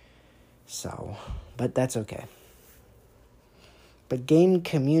 So, but that's okay. But game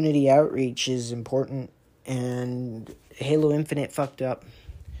community outreach is important, and Halo Infinite fucked up.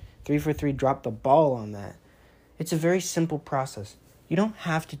 343 dropped the ball on that. It's a very simple process. You don't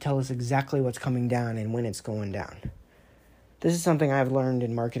have to tell us exactly what's coming down and when it's going down. This is something I've learned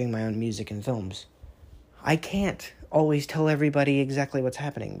in marketing my own music and films. I can't always tell everybody exactly what's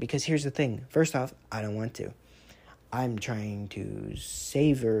happening, because here's the thing. First off, I don't want to. I'm trying to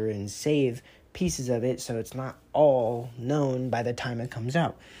savor and save pieces of it so it's not all known by the time it comes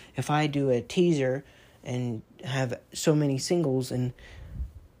out. If I do a teaser and have so many singles and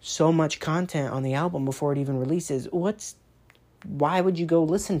so much content on the album before it even releases, why would you go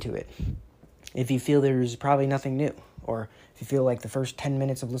listen to it if you feel there's probably nothing new? Or if you feel like the first 10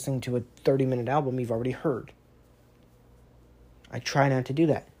 minutes of listening to a 30-minute album you've already heard? I try not to do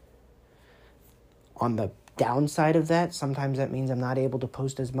that. On the downside of that, sometimes that means I'm not able to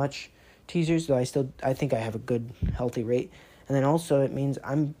post as much teasers, though I think I have a good, healthy rate. And then also it means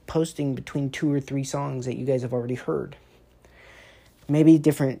I'm posting between 2 or 3 songs that you guys have already heard. Maybe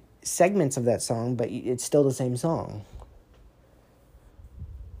different segments of that song, but it's still the same song.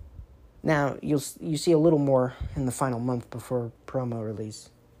 Now, you see a little more in the final month before promo release.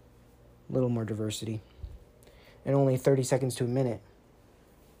 A little more diversity. And only 30 seconds to a minute.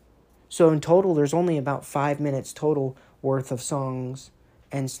 So in total, there's only about 5 minutes total worth of songs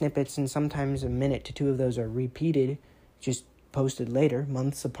and snippets, and sometimes a minute to 2 of those are repeated, just posted later,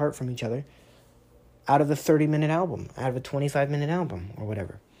 months apart from each other, out of a 30-minute album, out of a 25-minute album, or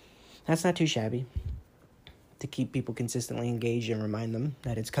whatever. That's not too shabby to keep people consistently engaged and remind them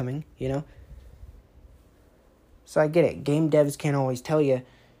that it's coming, you know? So I get it. Game devs can't always tell you,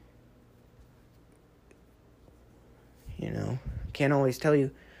 can't always tell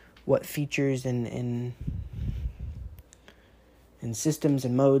you what features and systems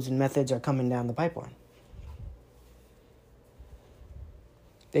and modes and methods are coming down the pipeline.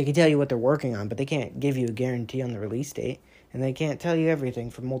 They can tell you what they're working on, but they can't give you a guarantee on the release date, and they can't tell you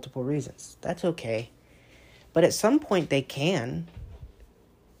everything for multiple reasons. That's okay. But at some point they can.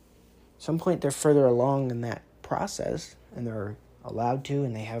 At some point they're further along in that process, and they're allowed to,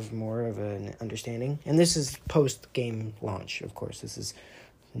 and they have more of an understanding. And this is post-game launch, of course. This is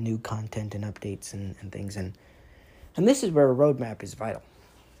new content and updates and things. And this is where a roadmap is vital.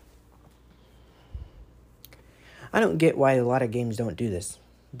 I don't get why a lot of games don't do this,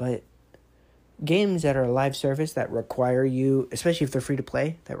 but games that are a live service that require you, especially if they're free to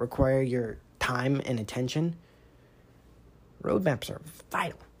play, that require your time and attention, roadmaps are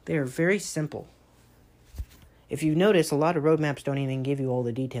vital. They are very simple. If you notice, a lot of roadmaps don't even give you all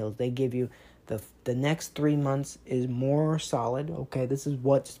the details. They give you the next 3 months is more solid. Okay, this is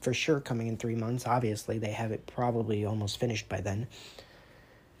what's for sure coming in 3 months. Obviously, they have it probably almost finished by then.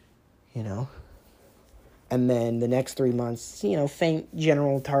 And then the next 3 months, faint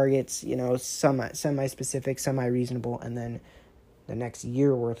general targets, semi-specific, semi-reasonable, and then the next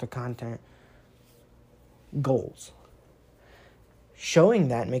year worth of content goals. Showing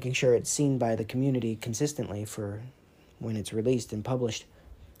that, making sure it's seen by the community consistently for when it's released and published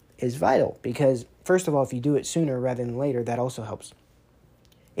is vital, because first of all, if you do it sooner rather than later, that also helps.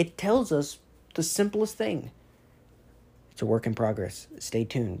 It tells us the simplest thing. It's a work in progress. Stay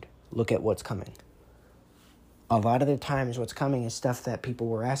tuned. Look at what's coming. A lot of the times what's coming is stuff that people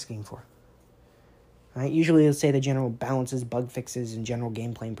were asking for. Right? Usually they'll say the general balances, bug fixes, and general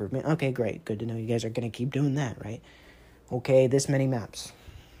gameplay improvement. Okay, great. Good to know you guys are going to keep doing that, right? Okay, this many maps.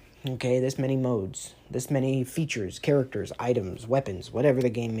 Okay, this many modes. This many features, characters, items, weapons, whatever the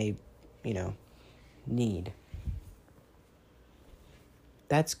game may, need.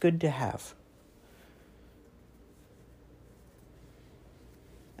 That's good to have.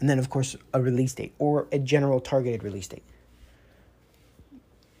 And then, of course, a release date or a general targeted release date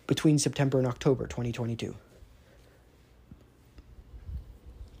between September and October 2022.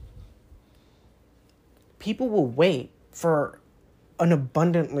 People will wait for an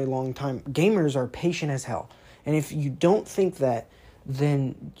abundantly long time. Gamers are patient as hell. And if you don't think that,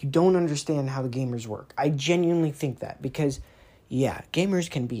 then you don't understand how the gamers work. I genuinely think that because, yeah, gamers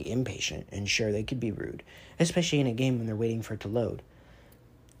can be impatient, and sure, they could be rude, especially in a game when they're waiting for it to load.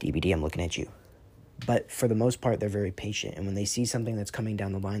 DBD, I'm looking at you. But for the most part, they're very patient. And when they see something that's coming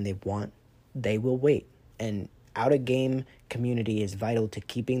down the line they will wait. And out-of-game community is vital to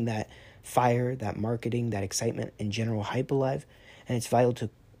keeping that fire, that marketing, that excitement, and general hype alive. And it's vital to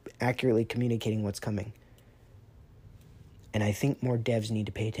accurately communicating what's coming. And I think more devs need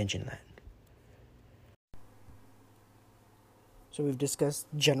to pay attention to that. So we've discussed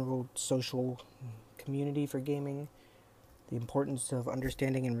general social community for gaming, the importance of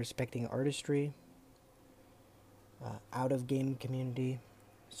understanding and respecting artistry, out-of-game community,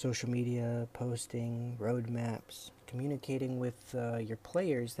 social media, posting, roadmaps, communicating with your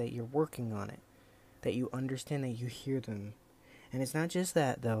players that you're working on it, that you understand, that you hear them. And it's not just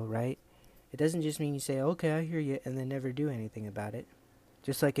that, though, right? It doesn't just mean you say, okay, I hear you, and then never do anything about it.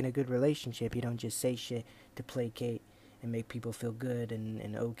 Just like in a good relationship, you don't just say shit to placate and make people feel good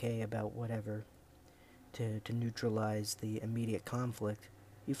and okay about whatever to neutralize the immediate conflict.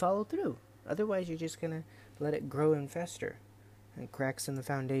 You follow through. Otherwise, you're just going to let it grow and fester. And cracks in the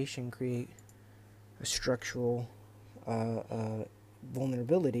foundation create a structural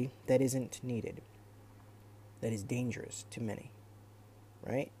vulnerability that isn't needed, that is dangerous to many,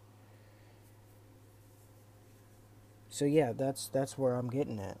 right? So yeah, that's where I'm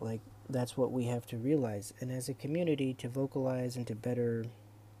getting at. Like, that's what we have to realize. And as a community, to vocalize and to better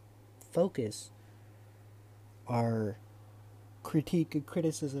focus our critique and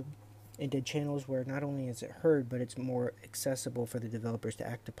criticism into channels where not only is it heard, but it's more accessible for the developers to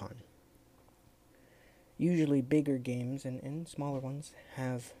act upon. Usually bigger games and smaller ones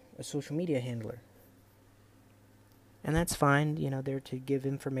have a social media handler. And that's fine, they're to give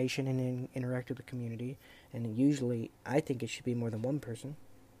information and interact with the community. And usually, I think it should be more than one person.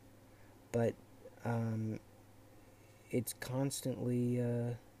 But it's constantly,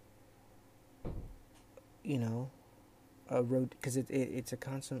 because it's a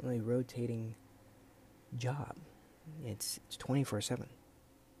constantly rotating job. It's 24/7,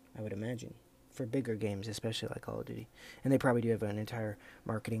 I would imagine, for bigger games, especially like Call of Duty. And they probably do have an entire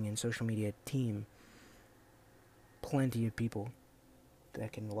marketing and social media team. Plenty of people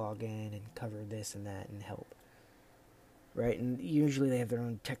that can log in and cover this and that and help. Right? And usually they have their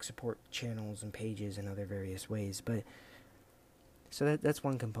own tech support channels and pages and other various ways. But So that's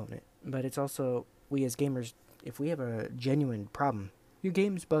one component. But it's also, we as gamers, if we have a genuine problem, your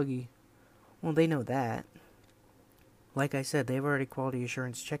game's buggy, well, they know that. Like I said, they've already quality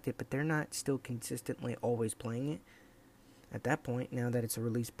assurance checked it, but they're not still consistently always playing it. At that point, now that it's a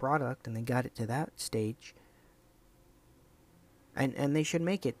released product and they got it to that stage, and they should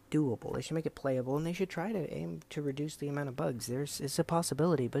make it doable, they should make it playable, and they should try to aim to reduce the amount of bugs. It's a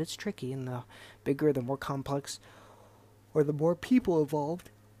possibility, but it's tricky, and the bigger, the more complex, or the more people involved.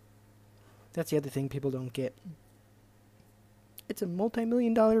 That's the other thing people don't get. It's a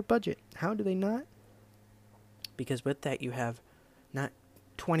multi-million-dollar budget. How do they not? Because with that, you have not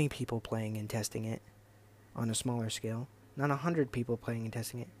 20 people playing and testing it on a smaller scale, not 100 people playing and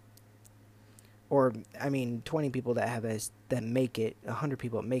testing it. Or, 20 people that make it, 100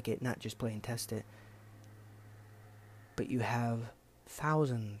 people that make it, not just play and test it. But you have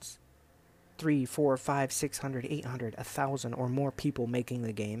thousands, 3, 4, 5, 600, 800, 1,000 or more people making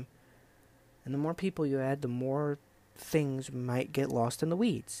the game. And the more people you add, the more things might get lost in the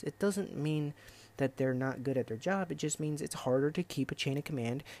weeds. It doesn't mean that they're not good at their job. It just means it's harder to keep a chain of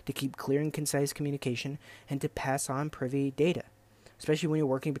command, to keep clear and concise communication, and to pass on privy data, especially when you're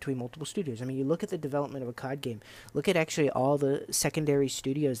working between multiple studios. You look at the development of a COD game. Look at actually all the secondary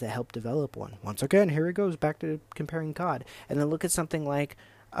studios that help develop one. Once again, here it goes, back to comparing COD. And then look at something like,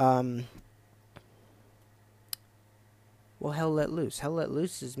 Hell Let Loose. Hell Let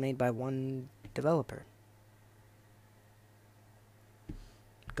Loose is made by one developer.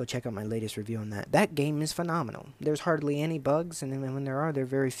 Go check out my latest review on that. That game is phenomenal. There's hardly any bugs, and when there are, they're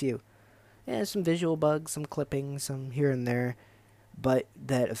very few. Yeah, some visual bugs, some clipping, some here and there. But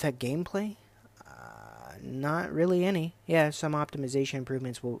that affect gameplay? Not really any. Yeah, some optimization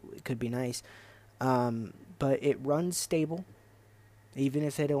improvements could be nice. But it runs stable. Even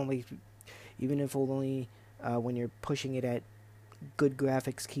if only when you're pushing it at good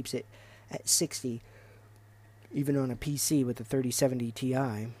graphics keeps it at 60. Even on a PC with a 3070 Ti,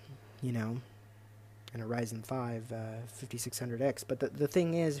 and a Ryzen 5 5600X. But the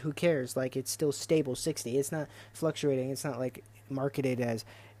thing is, who cares? It's still stable 60. It's not fluctuating. It's not marketed as,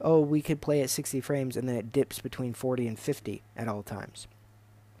 oh, we could play at 60 frames and then it dips between 40 and 50 at all times.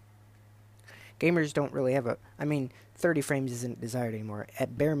 Gamers don't really have 30 frames isn't desired anymore.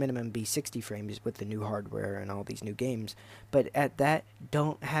 At bare minimum, be 60 frames with the new hardware and all these new games. But at that,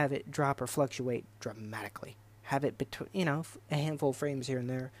 don't have it drop or fluctuate dramatically. Have it between, a handful of frames here and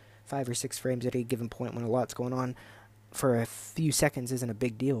there, 5 or 6 frames at a given point when a lot's going on for a few seconds isn't a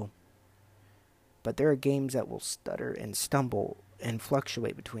big deal. But there are games that will stutter and stumble and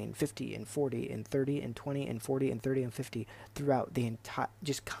fluctuate between 50 and 40 and 30 and 20 and 40 and 30 and 50 throughout the entire,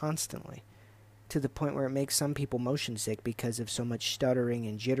 just constantly, to the point where it makes some people motion sick because of so much stuttering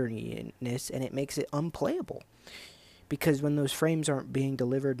and jitteriness, and it makes it unplayable. Because when those frames aren't being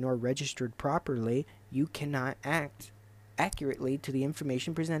delivered nor registered properly, you cannot act accurately to the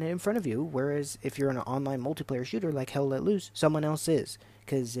information presented in front of you, whereas if you're in an online multiplayer shooter like Hell Let Loose, someone else is.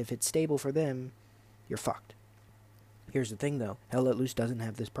 Because if it's stable for them, you're fucked. Here's the thing, though. Hell Let Loose doesn't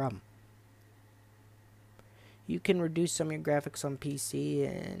have this problem. You can reduce some of your graphics on PC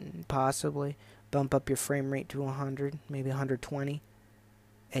and possibly bump up your frame rate to 100, maybe 120.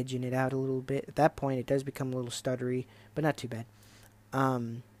 Edging it out a little bit. At that point, it does become a little stuttery, but not too bad.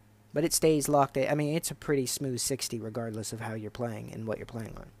 But it stays locked. It's a pretty smooth 60 regardless of how you're playing and what you're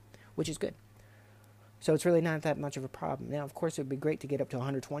playing on, which is good. So it's really not that much of a problem. Now, of course, it would be great to get up to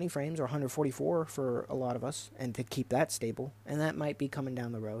 120 frames or 144 for a lot of us and to keep that stable, and that might be coming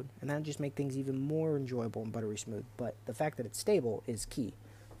down the road, and that would just make things even more enjoyable and buttery smooth. But the fact that it's stable is key.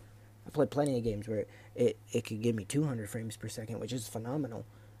 I played plenty of games where it could give me 200 frames per second, which is phenomenal.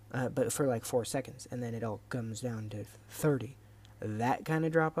 But for 4 seconds, and then it all comes down to 30. That kind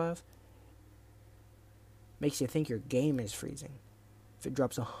of drop-off makes you think your game is freezing. If it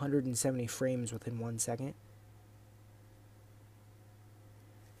drops 170 frames within 1 second.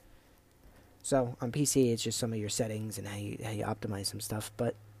 So, on PC, it's just some of your settings and how you optimize some stuff,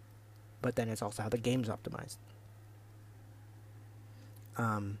 but then it's also how the game's optimized.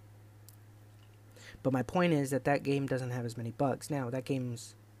 But my point is that game doesn't have as many bugs. Now, that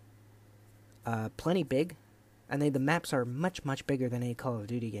game's plenty big, and the maps are much, much bigger than any Call of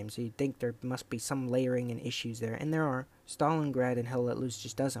Duty game, so you'd think there must be some layering and issues there, and there are. Stalingrad and Hell Let Loose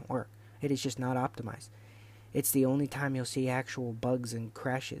just doesn't work. It is just not optimized. It's the only time you'll see actual bugs and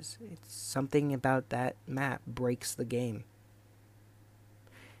crashes. It's something about that map breaks the game.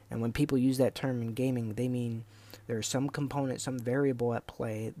 And when people use that term in gaming, they mean there's some component, some variable at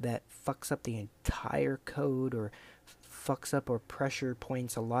play that fucks up the entire code or fucks up or pressure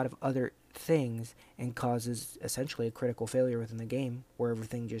points a lot of other things and causes essentially a critical failure within the game where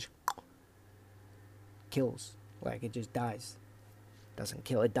everything just kills. Like, it just dies. Doesn't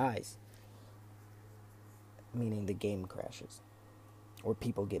kill, it dies. Meaning the game crashes. Or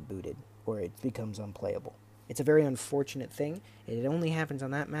people get booted. Or it becomes unplayable. It's a very unfortunate thing. It only happens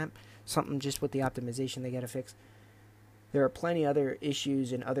on that map. Something just with the optimization they gotta fix. There are plenty other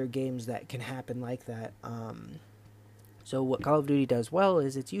issues in other games that can happen like that. So what Call of Duty does well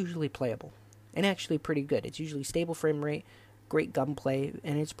is it's usually playable. And actually pretty good. It's usually stable frame rate, great gunplay,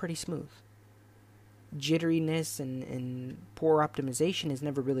 and it's pretty smooth. Jitteriness and poor optimization is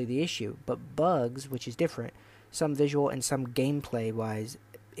never really the issue. But bugs, which is different, some visual and some gameplay-wise,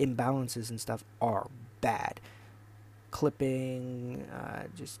 imbalances and stuff are bad. Clipping,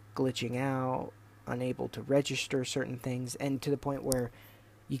 just glitching out, unable to register certain things, and to the point where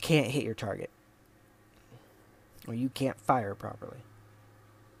you can't hit your target. Or you can't fire properly.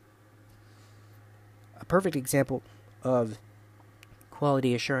 A perfect example of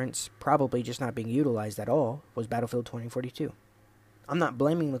quality assurance probably just not being utilized at all was Battlefield 2042. I'm not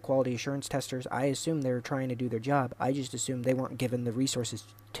blaming the quality assurance testers. I assume they were trying to do their job. I just assume they weren't given the resources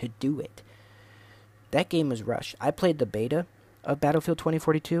to do it. That game was rushed. I played the beta of Battlefield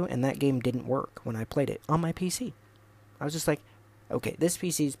 2042, and that game didn't work when I played it on my PC. I was just like, okay, this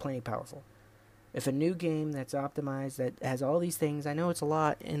PC is plenty powerful. If a new game that's optimized, that has all these things, I know it's a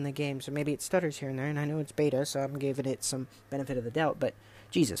lot in the game, so maybe it stutters here and there, and I know it's beta, so I'm giving it some benefit of the doubt, but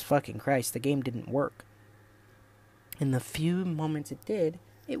Jesus fucking Christ, the game didn't work. In the few moments it did,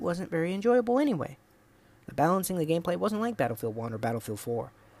 it wasn't very enjoyable anyway. The balancing, the gameplay wasn't like Battlefield 1 or Battlefield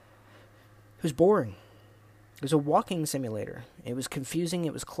 4. It was boring. It was a walking simulator. It was confusing,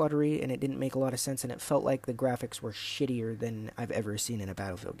 it was cluttery, and it didn't make a lot of sense, and it felt like the graphics were shittier than I've ever seen in a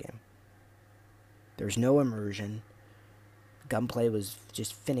Battlefield game. There was no immersion. Gunplay was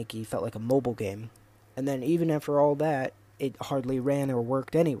just finicky, felt like a mobile game. And then even after all that, it hardly ran or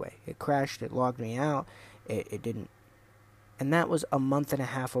worked anyway. It crashed, it logged me out, it didn't. And that was a month and a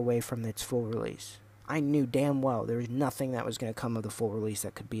half away from its full release. I knew damn well there was nothing that was going to come of the full release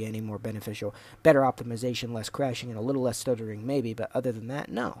that could be any more beneficial. Better optimization, less crashing, and a little less stuttering maybe, but other than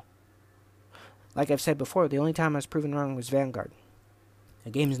that, no. Like I've said before, the only time I was proven wrong was Vanguard. The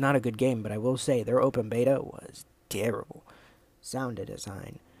game is not a good game, but I will say their open beta was terrible. Sound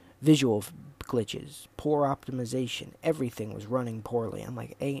design, visual glitches, poor optimization, everything was running poorly. I'm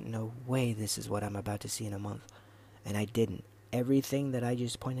like, ain't no way this is what I'm about to see in a month. And I didn't. Everything that I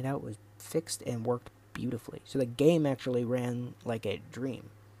just pointed out was fixed and worked beautifully. So the game actually ran like a dream.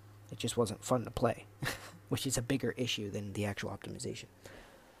 It just wasn't fun to play, which is a bigger issue than the actual optimization.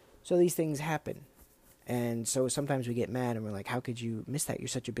 So these things happen. And so sometimes we get mad and we're like, how could you miss that? You're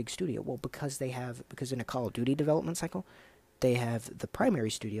such a big studio. Well, because in a Call of Duty development cycle, they have the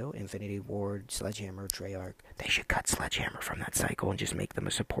primary studio, Infinity Ward, Sledgehammer, Treyarch. They should cut Sledgehammer from that cycle and just make them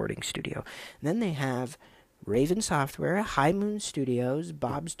a supporting studio. And then they have Raven Software, High Moon Studios,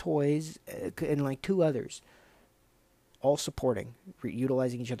 Bob's Toys, and like 2 others. All supporting,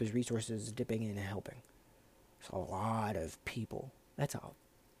 utilizing each other's resources, dipping in and helping. It's a lot of people. That's a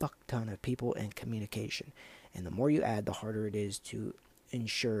fuck ton of people and communication. And the more you add, the harder it is to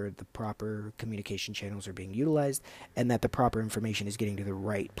ensure the proper communication channels are being utilized and that the proper information is getting to the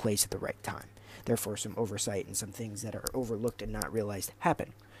right place at the right time. Therefore, some oversight and some things that are overlooked and not realized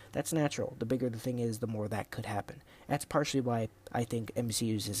happen. That's natural. The bigger the thing is, the more that could happen. That's partially why I think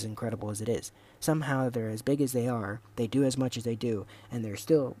MCU is as incredible as it is. Somehow they're as big as they are, they do as much as they do, and they're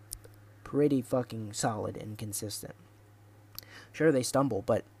still pretty fucking solid and consistent. Sure, they stumble,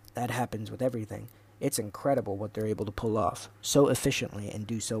 but that happens with everything. It's incredible what they're able to pull off so efficiently and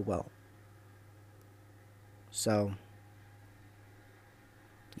do so well. So,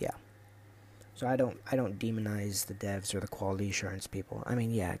 yeah. So I don't demonize the devs or the quality assurance people. I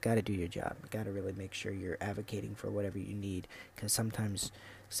mean, yeah, gotta do your job. Gotta really make sure you're advocating for whatever you need, because sometimes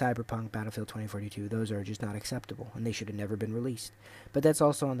Cyberpunk, Battlefield 2042, those are just not acceptable, and they should have never been released. But that's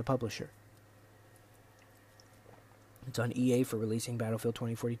also on the publisher. It's on EA for releasing Battlefield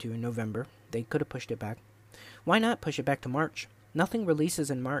 2042 in November. They could have pushed it back. Why not push it back to March? Nothing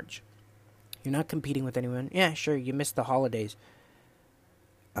releases in March. You're not competing with anyone. Yeah, sure, you missed the holidays.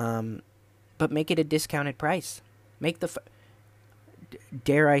 But make it a discounted price. Make the,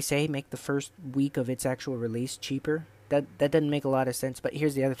 dare I say, make the first week of its actual release cheaper. That doesn't make a lot of sense. But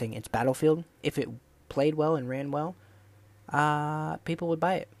here's the other thing. It's Battlefield. If it played well and ran well, people would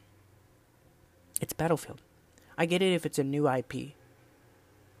buy it. It's Battlefield. I get it if it's a new IP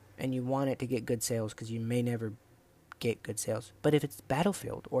and you want it to get good sales, because you may never get good sales. But if it's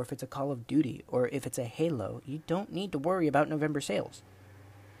Battlefield, or if it's a Call of Duty, or if it's a Halo, you don't need to worry about November sales.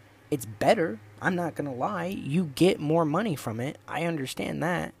 It's better. I'm not going to lie. You get more money from it. I understand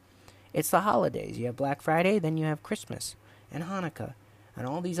that. It's the holidays. You have Black Friday, then you have Christmas and Hanukkah and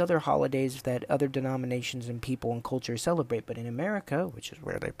all these other holidays that other denominations and people and cultures celebrate. But in America, which is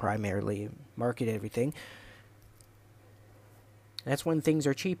where they primarily market everything, that's when things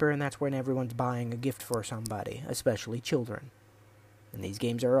are cheaper, and that's when everyone's buying a gift for somebody, especially children. And these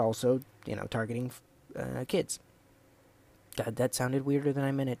games are also, targeting kids. God, that sounded weirder than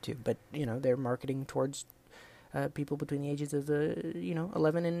I meant it to, but, they're marketing towards people between the ages of,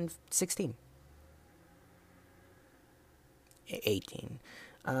 11 and 16. 18.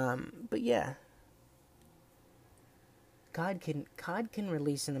 But yeah. COD can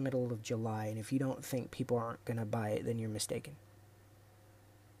release in the middle of July, and if you don't think people aren't going to buy it, then you're mistaken.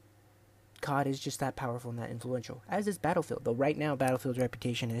 COD is just that powerful and that influential, as is Battlefield. Though right now, Battlefield's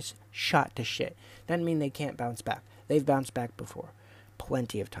reputation is shot to shit. Doesn't mean they can't bounce back. They've bounced back before.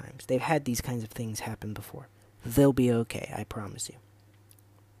 Plenty of times. They've had these kinds of things happen before. They'll be okay, I promise you.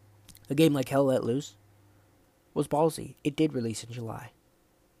 A game like Hell Let Loose was ballsy. It did release in July.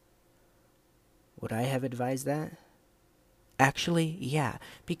 Would I have advised that? Actually, yeah,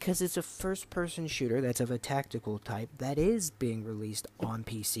 because it's a first-person shooter that's of a tactical type that is being released on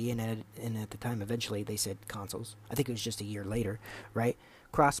PC, and at the time, eventually, they said consoles. I think it was just a year later, right?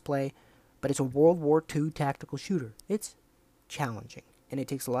 Crossplay, but it's a World War II tactical shooter. It's challenging, and it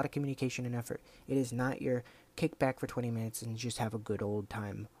takes a lot of communication and effort. It is not your kick back for 20 minutes and just have a good old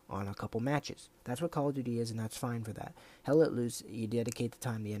time on a couple matches. That's what Call of Duty is, and that's fine for that. Hell Let Loose, you dedicate the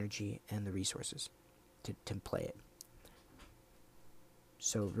time, the energy, and the resources to play it.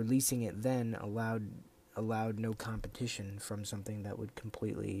 So releasing it then allowed no competition from something that would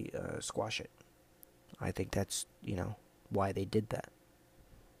completely squash it. I think that's, why they did that.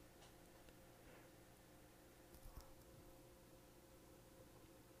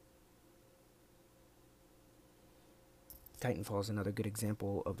 Titanfall is another good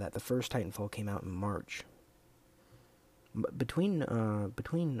example of that. The first Titanfall came out in March. Between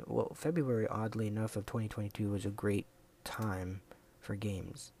February, oddly enough, of 2022 was a great time for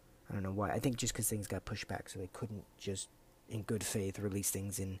games. I don't know why. I think just because things got pushed back, so they couldn't just, in good faith, release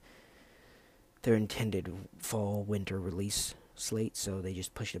things in their intended fall-winter release slate, so they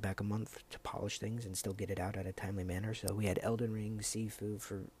just pushed it back a month to polish things and still get it out at a timely manner. So we had Elden Ring, Sifu,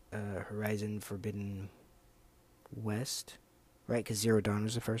 for Horizon Forbidden West, right? Because Zero Dawn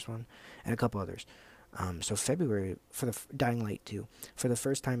was the first one, and a couple others. So February, for the Dying Light 2, for the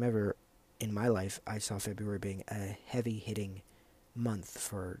first time ever in my life, I saw February being a heavy-hitting month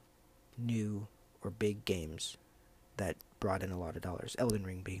for new or big games that brought in a lot of dollars. Elden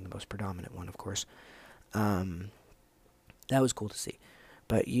Ring being the most predominant one, of course. That was cool to see.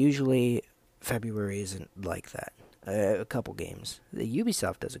 But usually February isn't like that. A couple games.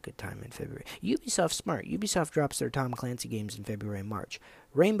 Ubisoft does a good time in February. Ubisoft's smart. Ubisoft drops their Tom Clancy games in February and March.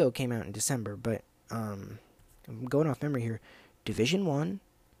 Rainbow came out in December, but I'm going off memory here. Division 1,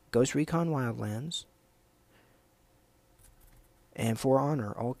 Ghost Recon Wildlands, and For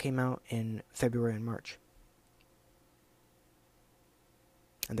Honor all came out in February and March.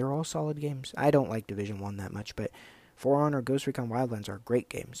 And they're all solid games. I don't like Division 1 that much, but For Honor, Ghost Recon Wildlands are great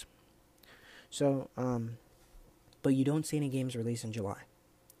games. So, but you don't see any games released in July.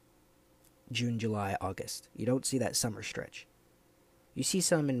 June, July, August. You don't see that summer stretch. You see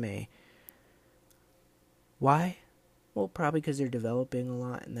some in May. Why? Well, probably because they're developing a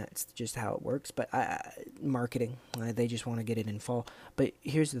lot, and that's just how it works. But marketing, they just want to get it in fall. But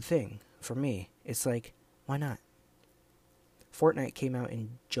here's the thing, for me, it's like, why not? Fortnite came out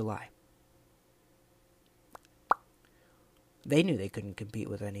in July. They knew they couldn't compete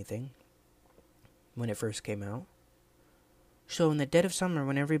with anything when it first came out. So in the dead of summer,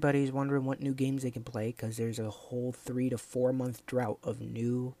 when everybody's wondering what new games they can play, because there's a whole 3 to 4 month drought of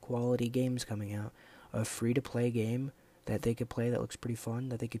new quality games coming out, a free-to-play game that they could play that looks pretty fun,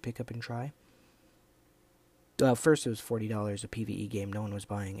 that they could pick up and try. Well, first it was $40, a PvE game no one was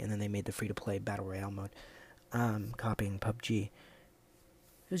buying, and then they made the free-to-play Battle Royale mode, copying PUBG.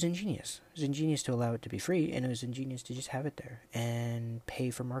 It was ingenious. It was ingenious to allow it to be free, and it was ingenious to just have it there and pay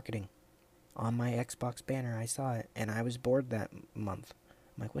for marketing. On my Xbox banner, I saw it, and I was bored that month.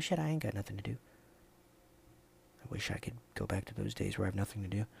 I'm like, well, shit, I ain't got nothing to do. I wish I could go back to those days where I have nothing to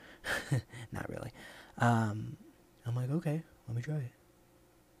do. Not really. I'm like, okay, let me try it.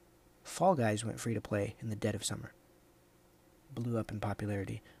 Fall Guys went free to play in the dead of summer. Blew up in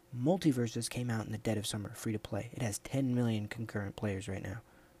popularity. Multiverses came out in the dead of summer, free to play. It has 10 million concurrent players right now.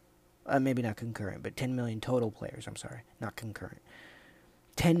 Maybe not concurrent, but 10 million total players, I'm sorry. Not concurrent.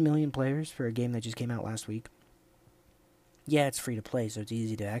 10 million players for a game that just came out last week. Yeah, it's free to play, so it's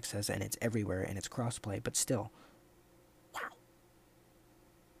easy to access, and it's everywhere, and it's crossplay, but still. Wow.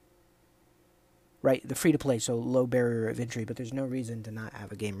 Right, the free to play, so low barrier of entry, but there's no reason to not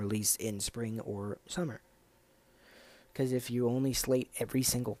have a game release in spring or summer. Because if you only slate every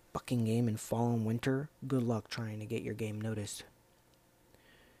single fucking game in fall and winter, good luck trying to get your game noticed.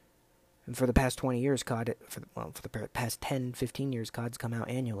 And for the past 20 years, COD, for the past 10, 15 years, COD's come out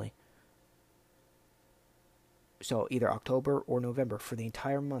annually. So either October or November for the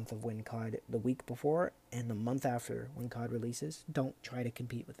entire month of when COD, the week before and the month after when COD releases. Don't try to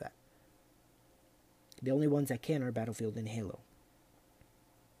compete with that. The only ones that can are Battlefield and Halo.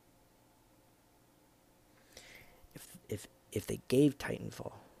 If they gave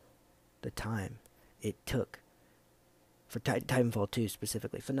Titanfall the time it took for Titanfall 2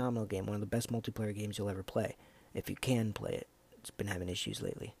 specifically, phenomenal game, one of the best multiplayer games you'll ever play, if you can play it. It's been having issues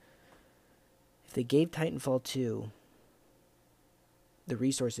lately. If they gave Titanfall 2 the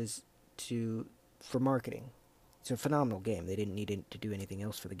resources for marketing, it's a phenomenal game. They didn't need to do anything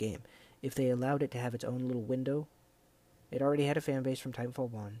else for the game. If they allowed it to have its own little window, it already had a fan base from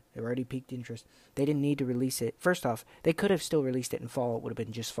Titanfall 1. It already piqued interest. They didn't need to release it. First off, they could have still released it in fall. It would have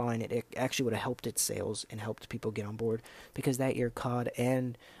been just fine. It actually would have helped its sales and helped people get on board. Because that year, COD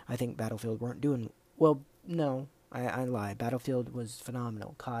and I think Battlefield weren't doing... Well, no, I lie. Battlefield was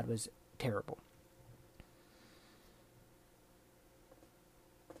phenomenal. COD was terrible.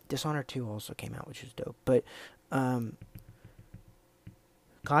 Dishonored 2 also came out, which is dope. But COD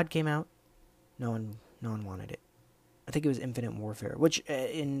came out. No one wanted it. I think it was Infinite Warfare, which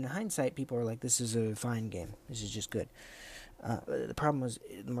in hindsight, people are like, this is a fine game. This is just good. The problem was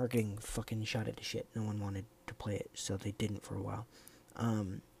the marketing fucking shot it to shit. No one wanted to play it, so they didn't for a while.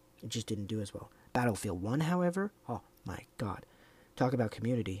 It just didn't do as well. Battlefield 1, however, oh my god. Talk about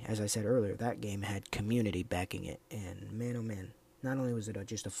community. As I said earlier, that game had community backing it. And man, oh man, not only was it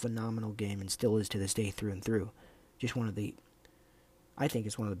just a phenomenal game, and still is to this day through and through, just one of the... I think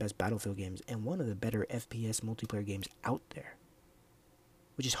it's one of the best Battlefield games and one of the better FPS multiplayer games out there.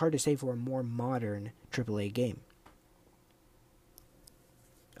 Which is hard to say for a more modern AAA game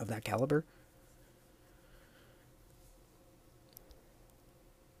of that caliber.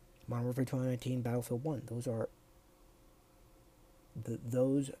 Modern Warfare 2019, Battlefield 1.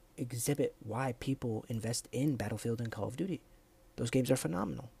 Those exhibit why people invest in Battlefield and Call of Duty. Those games are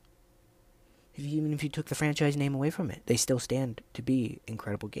phenomenal. Even if you took the franchise name away from it, they still stand to be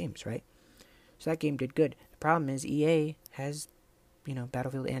incredible games, right? So that game did good. The problem is EA has,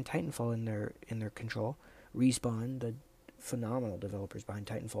 Battlefield and Titanfall in their control. Respawn, the phenomenal developers behind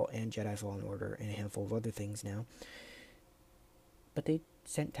Titanfall and Jedi Fallen Order and a handful of other things now. But they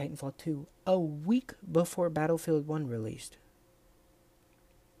sent Titanfall 2 a week before Battlefield 1 released.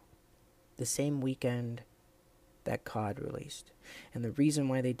 The same weekend that COD released. And the reason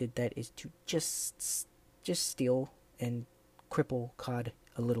why they did that is to just steal and cripple COD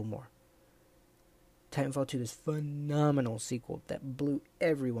a little more. Titanfall 2, this phenomenal sequel that blew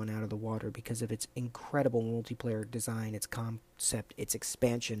everyone out of the water because of its incredible multiplayer design, its concept, its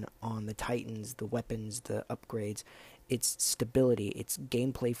expansion on the Titans, the weapons, the upgrades, its stability, its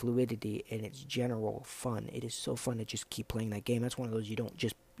gameplay fluidity, and its general fun. It is so fun to just keep playing that game. That's one of those you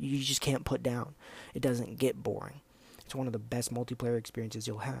just can't put down. It doesn't get boring. It's one of the best multiplayer experiences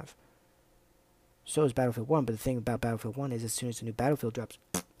you'll have. So is Battlefield 1, but the thing about Battlefield 1 is as soon as a new Battlefield drops,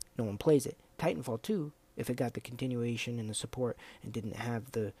 no one plays it. Titanfall 2, if it got the continuation and the support and didn't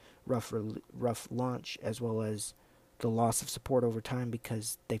have the rough launch as well as the loss of support over time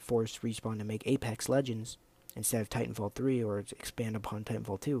because they forced Respawn to make Apex Legends instead of Titanfall 3 or expand upon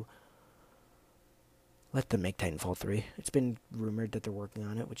Titanfall 2, let them make Titanfall 3. It's been rumored that they're working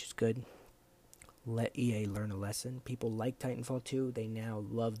on it, which is good. Let EA learn a lesson. People like Titanfall 2. They now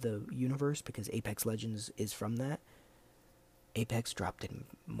love the universe because Apex Legends is from that. Apex dropped in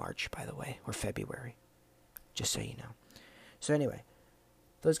March, by the way, or February, just so you know. So anyway,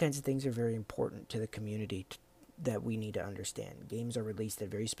 those kinds of things are very important to the community that we need to understand. Games are released at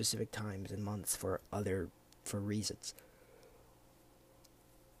very specific times and months for reasons.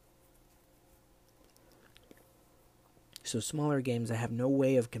 So smaller games that have no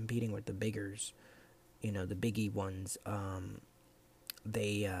way of competing with the biggers, the biggie ones,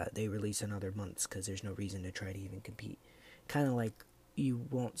 they release in other months because there's no reason to try to even compete. Kind of like you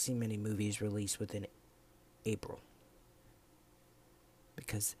won't see many movies released within April.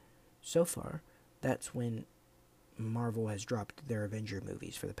 Because so far, that's when Marvel has dropped their Avenger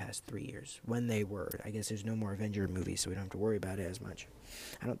movies for the past 3 years. When they were. I guess there's no more Avenger movies, so we don't have to worry about it as much.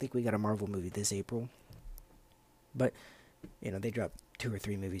 I don't think we got a Marvel movie this April. But, they drop 2 or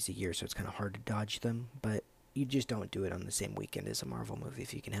 3 movies a year, so it's kind of hard to dodge them. But you just don't do it on the same weekend as a Marvel movie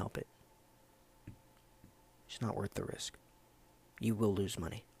if you can help it. It's not worth the risk. You will lose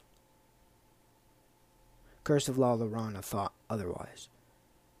money. Curse of La Llorona thought otherwise.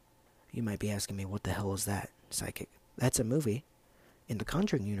 You might be asking me, what the hell is that, Psychic? That's a movie in the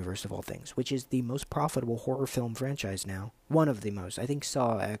Conjuring universe of all things, which is the most profitable horror film franchise now. One of the most. I think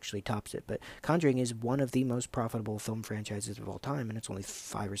Saw actually tops it, but Conjuring is one of the most profitable film franchises of all time, and it's only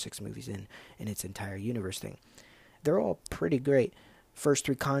 5 or 6 movies in its entire universe thing. They're all pretty great. First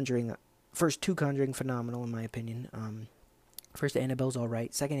two Conjuring, phenomenal in my opinion. First Annabelle's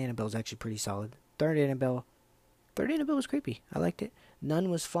alright. Second Annabelle's actually pretty solid. Third Annabelle was creepy. I liked it. Nun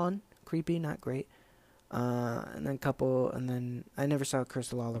was fun. Creepy, not great. And then I never saw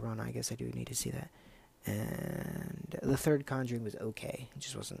Curse of La Llorona. I guess I do need to see that. And the third Conjuring was okay. It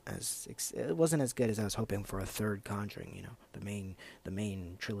just wasn't as good as I was hoping for a third Conjuring. You know, the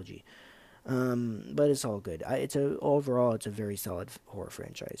main trilogy. But it's all good. Overall, it's a very solid horror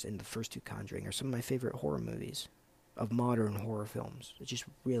franchise. And the first two Conjuring are some of my favorite horror movies of modern horror films. It's just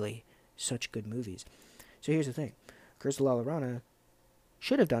really such good movies. So here's the thing: Curse of La Llorona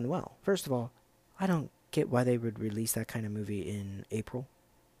should have done well. First of all, I don't get why they would release that kind of movie in April.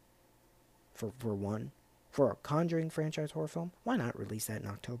 For a Conjuring franchise horror film, why not release that in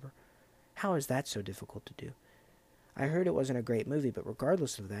October? How is that so difficult to do? I heard it wasn't a great movie, but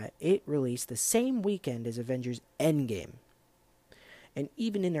regardless of that, it released the same weekend as Avengers Endgame. And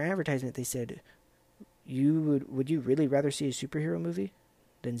even in their advertisement, they said, would you really rather see a superhero movie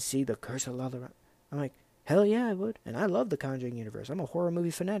than see The Curse of La Llorona? I'm like, hell yeah, I would. And I love the Conjuring universe. I'm a horror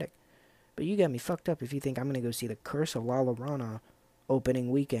movie fanatic. But you got me fucked up if you think I'm going to go see The Curse of La Llorona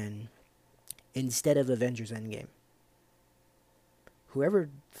opening weekend instead of Avengers Endgame. Whoever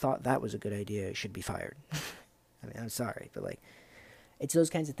thought that was a good idea should be fired. I mean, I'm sorry, but it's those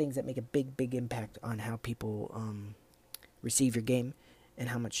kinds of things that make a big, big impact on how people receive your game and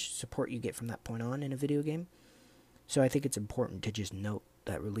how much support you get from that point on in a video game. So I think it's important to just note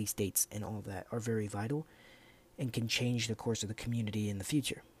that release dates and all of that are very vital and can change the course of the community in the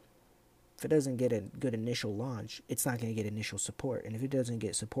future. If it doesn't get a good initial launch, it's not going to get initial support. And if it doesn't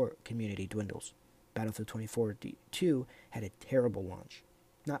get support, community dwindles. Battlefield 2042 had a terrible launch.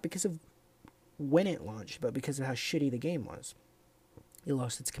 Not because of when it launched, but because of how shitty the game was. It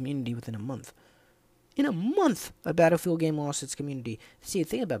lost its community within a month. In a month, a Battlefield game lost its community. See, the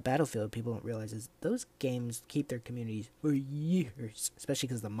thing about Battlefield people don't realize is those games keep their communities for years, especially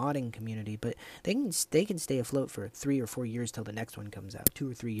because of the modding community, but they can stay afloat for 3 or 4 years till the next one comes out.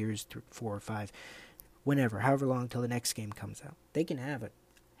 2 or 3 years, 4 or 5, however long till the next game comes out. They can have a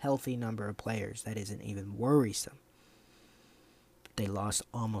healthy number of players that isn't even worrisome. They lost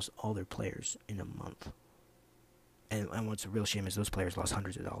almost all their players in a month. And what's a real shame is those players lost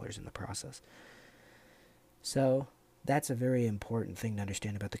hundreds of dollars in the process. So that's a very important thing to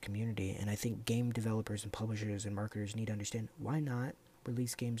understand about the community, and I think game developers and publishers and marketers need to understand, why not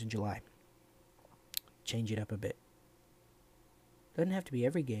release games in July? Change it up a bit. Doesn't have to be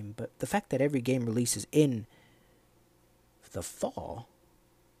every game, but the fact that every game releases in the fall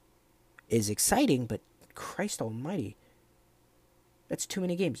is exciting, but Christ almighty, that's too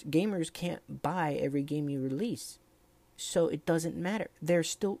many games. Gamers can't buy every game you release, so it doesn't matter.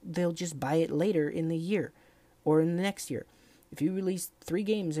 They'll just buy it later in the year. Or in the next year. If you release 3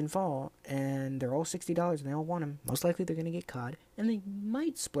 games in fall, and they're all $60 and they all want them, most likely they're going to get COD, and they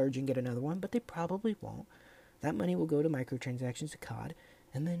might splurge and get another one, but they probably won't. That money will go to microtransactions to COD,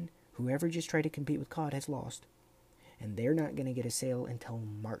 and then whoever just tried to compete with COD has lost. And they're not going to get a sale until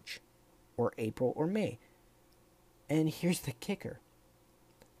March, or April, or May. And here's the kicker.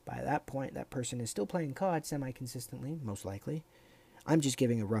 By that point, that person is still playing COD semi-consistently, most likely. I'm just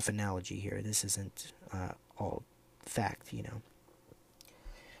giving a rough analogy here. This isn't all fact, you know.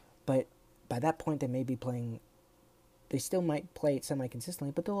 But by that point, they still might play it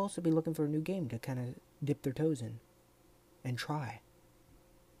semi-consistently, but they'll also be looking for a new game to kind of dip their toes in and try.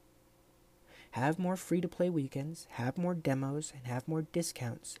 Have more free-to-play weekends, have more demos, and have more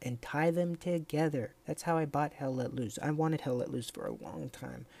discounts, and tie them together. That's how I bought Hell Let Loose. I wanted Hell Let Loose for a long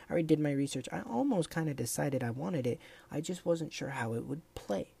time. I already did my research. I almost kind of decided I wanted it. I just wasn't sure how it would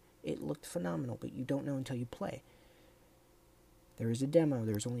play. It looked phenomenal, but you don't know until you play. There is a demo.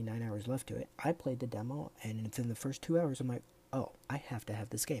 There's only 9 hours left to it. I played the demo, and within the first 2 hours, I'm like, oh, I have to have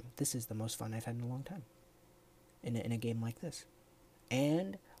this game. This is the most fun I've had in a long time in a game like this.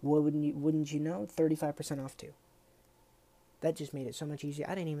 And wouldn't you know, 35% off too. That just made it so much easier.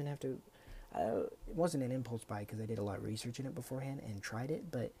 I didn't even have to, it wasn't an impulse buy because I did a lot of research in it beforehand and tried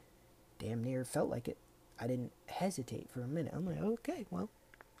it, but damn near felt like it. I didn't hesitate for a minute. I'm like, okay, well,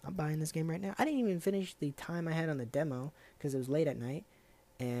 I'm I'm buying this game right now. I didn't even finish the time I had on the demo because it was late at night.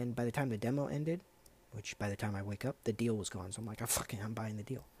 And by the time the demo ended, which by the time I wake up, the deal was gone. So I'm like, I'm buying the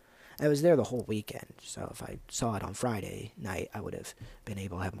deal. I was there the whole weekend. So if I saw it on Friday night, I would have been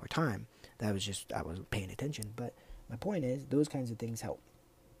able to have more time. I wasn't paying attention. But my point is, those kinds of things help.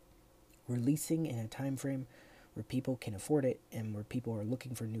 Releasing in a time frame where people can afford it and where people are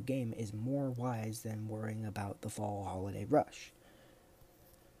looking for a new game is more wise than worrying about the fall holiday rush.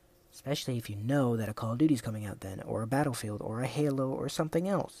 Especially if you know that a Call of Duty's coming out then, or a Battlefield, or a Halo, or something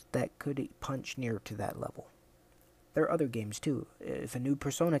else that could punch near to that level. There are other games too. If a new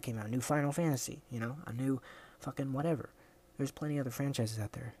Persona came out, a new Final Fantasy, a new fucking whatever. There's plenty of other franchises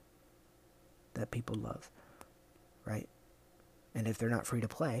out there that people love, right? And if they're not free to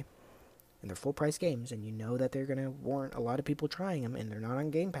play, and they're full price games, and you know that they're going to warrant a lot of people trying them, and they're not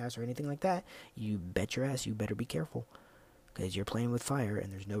on Game Pass or anything like that, you bet your ass you better be careful. Because you're playing with fire,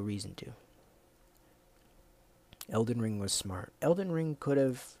 and there's no reason to. Elden Ring was smart. Elden Ring could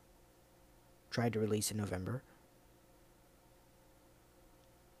have tried to release in November,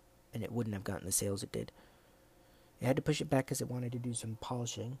 and it wouldn't have gotten the sales it did. It had to push it back because it wanted to do some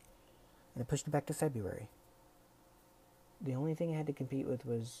polishing, and it pushed it back to February. The only thing it had to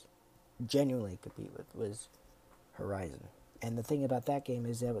genuinely compete with, was Horizon. And the thing about that game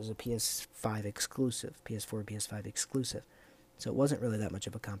is that was a PS5 exclusive, PS4, PS5 exclusive. So it wasn't really that much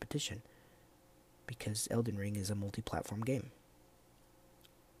of a competition, because Elden Ring is a multi-platform game.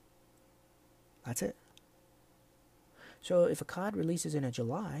 That's it. So if a COD releases in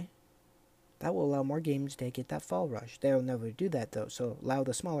July, that will allow more games to get that fall rush. They'll never do that though, so allow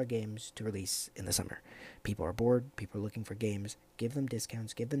the smaller games to release in the summer. People are bored, people are looking for games, give them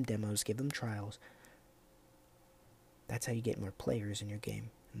discounts, give them demos, give them trials. That's how you get more players in your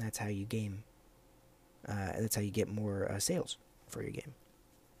game, and that's how you that's how you get more sales for your game.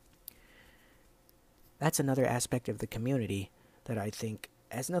 That's another aspect of the community that I think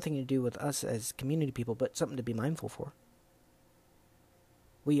has nothing to do with us as community people, but something to be mindful for.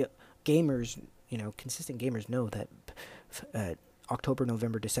 We gamers, consistent gamers know that October,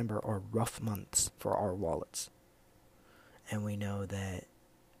 November, December are rough months for our wallets. And we know that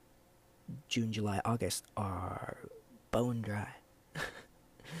June, July, August are bone dry.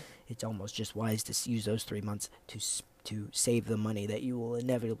 It's almost just wise to use those 3 months to save the money that you will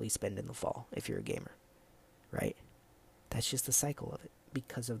inevitably spend in the fall if you're a gamer, right? That's just the cycle of it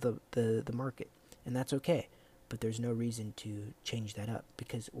because of the market, and that's okay. But there's no reason to change that up,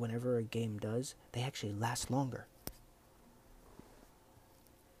 because whenever a game does, they actually last longer.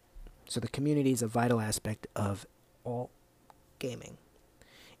 So the community is a vital aspect of all gaming.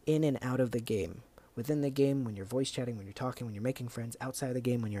 In and out of the game. Within the game, when you're voice chatting, when you're talking, when you're making friends. Outside of the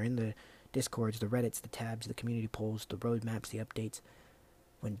game, when you're in the Discords, the Reddits, the tabs, the community polls, the roadmaps, the updates.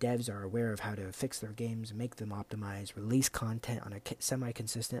 When devs are aware of how to fix their games, make them optimize, release content on a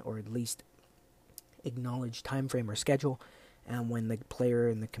semi-consistent or at least acknowledged time frame or schedule, and when the player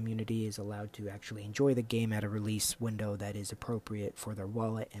in the community is allowed to actually enjoy the game at a release window that is appropriate for their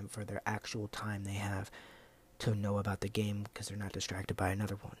wallet and for their actual time they have to know about the game, because they're not distracted by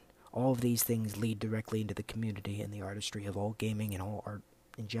another one. All of these things lead directly into the community, and the artistry of all gaming and all art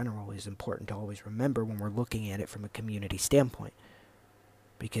in general is important to always remember when we're looking at it from a community standpoint.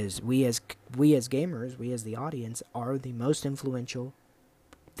 Because we as gamers, we as the audience, are the most influential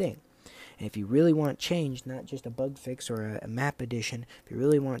thing. And if you really want change, not just a bug fix or a map addition, if you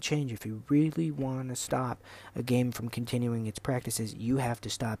really want change, if you really want to stop a game from continuing its practices, you have to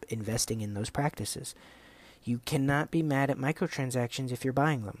stop investing in those practices. You cannot be mad at microtransactions if you're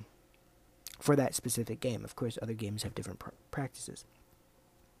buying them for that specific game. Of course, other games have different practices.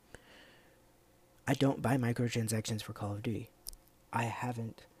 I don't buy microtransactions for Call of Duty. I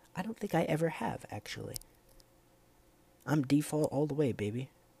don't think I ever have, actually. I'm default all the way, baby.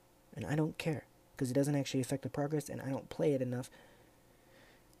 And I don't care, because it doesn't actually affect the progress, and I don't play it enough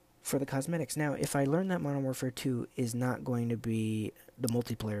for the cosmetics. Now, if I learn that Modern Warfare 2 is not going to be, the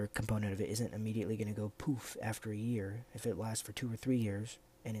multiplayer component of it isn't immediately going to go poof after a year, if it lasts for 2 or 3 years,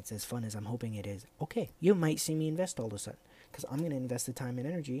 and it's as fun as I'm hoping it is, okay, you might see me invest all of a sudden, because I'm going to invest the time and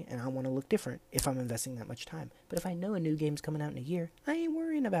energy, and I want to look different if I'm investing that much time. But if I know a new game's coming out in a year, I ain't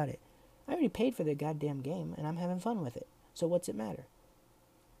worrying about it. I already paid for the goddamn game, and I'm having fun with it. So what's it matter?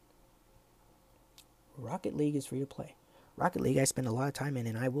 Rocket League is free to play. Rocket League I spend a lot of time in,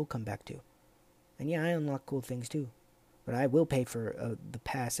 and I will come back to. And yeah, I unlock cool things too. But I will pay for the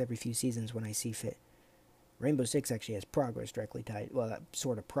pass every few seasons when I see fit. Rainbow Six actually has progress directly tied, well,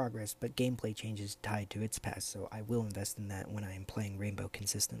 sort of progress, but gameplay changes tied to its pass, so I will invest in that when I am playing Rainbow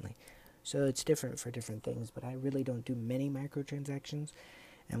consistently. So it's different for different things, but I really don't do many microtransactions,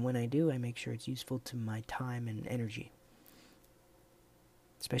 And when I do, I make sure it's useful to my time and energy.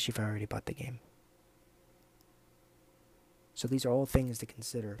 Especially if I already bought the game. So these are all things to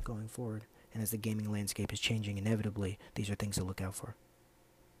consider going forward. And as the gaming landscape is changing inevitably, these are things to look out for.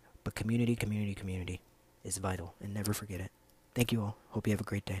 But community is vital. And never forget it. Thank you all. Hope you have a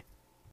great day.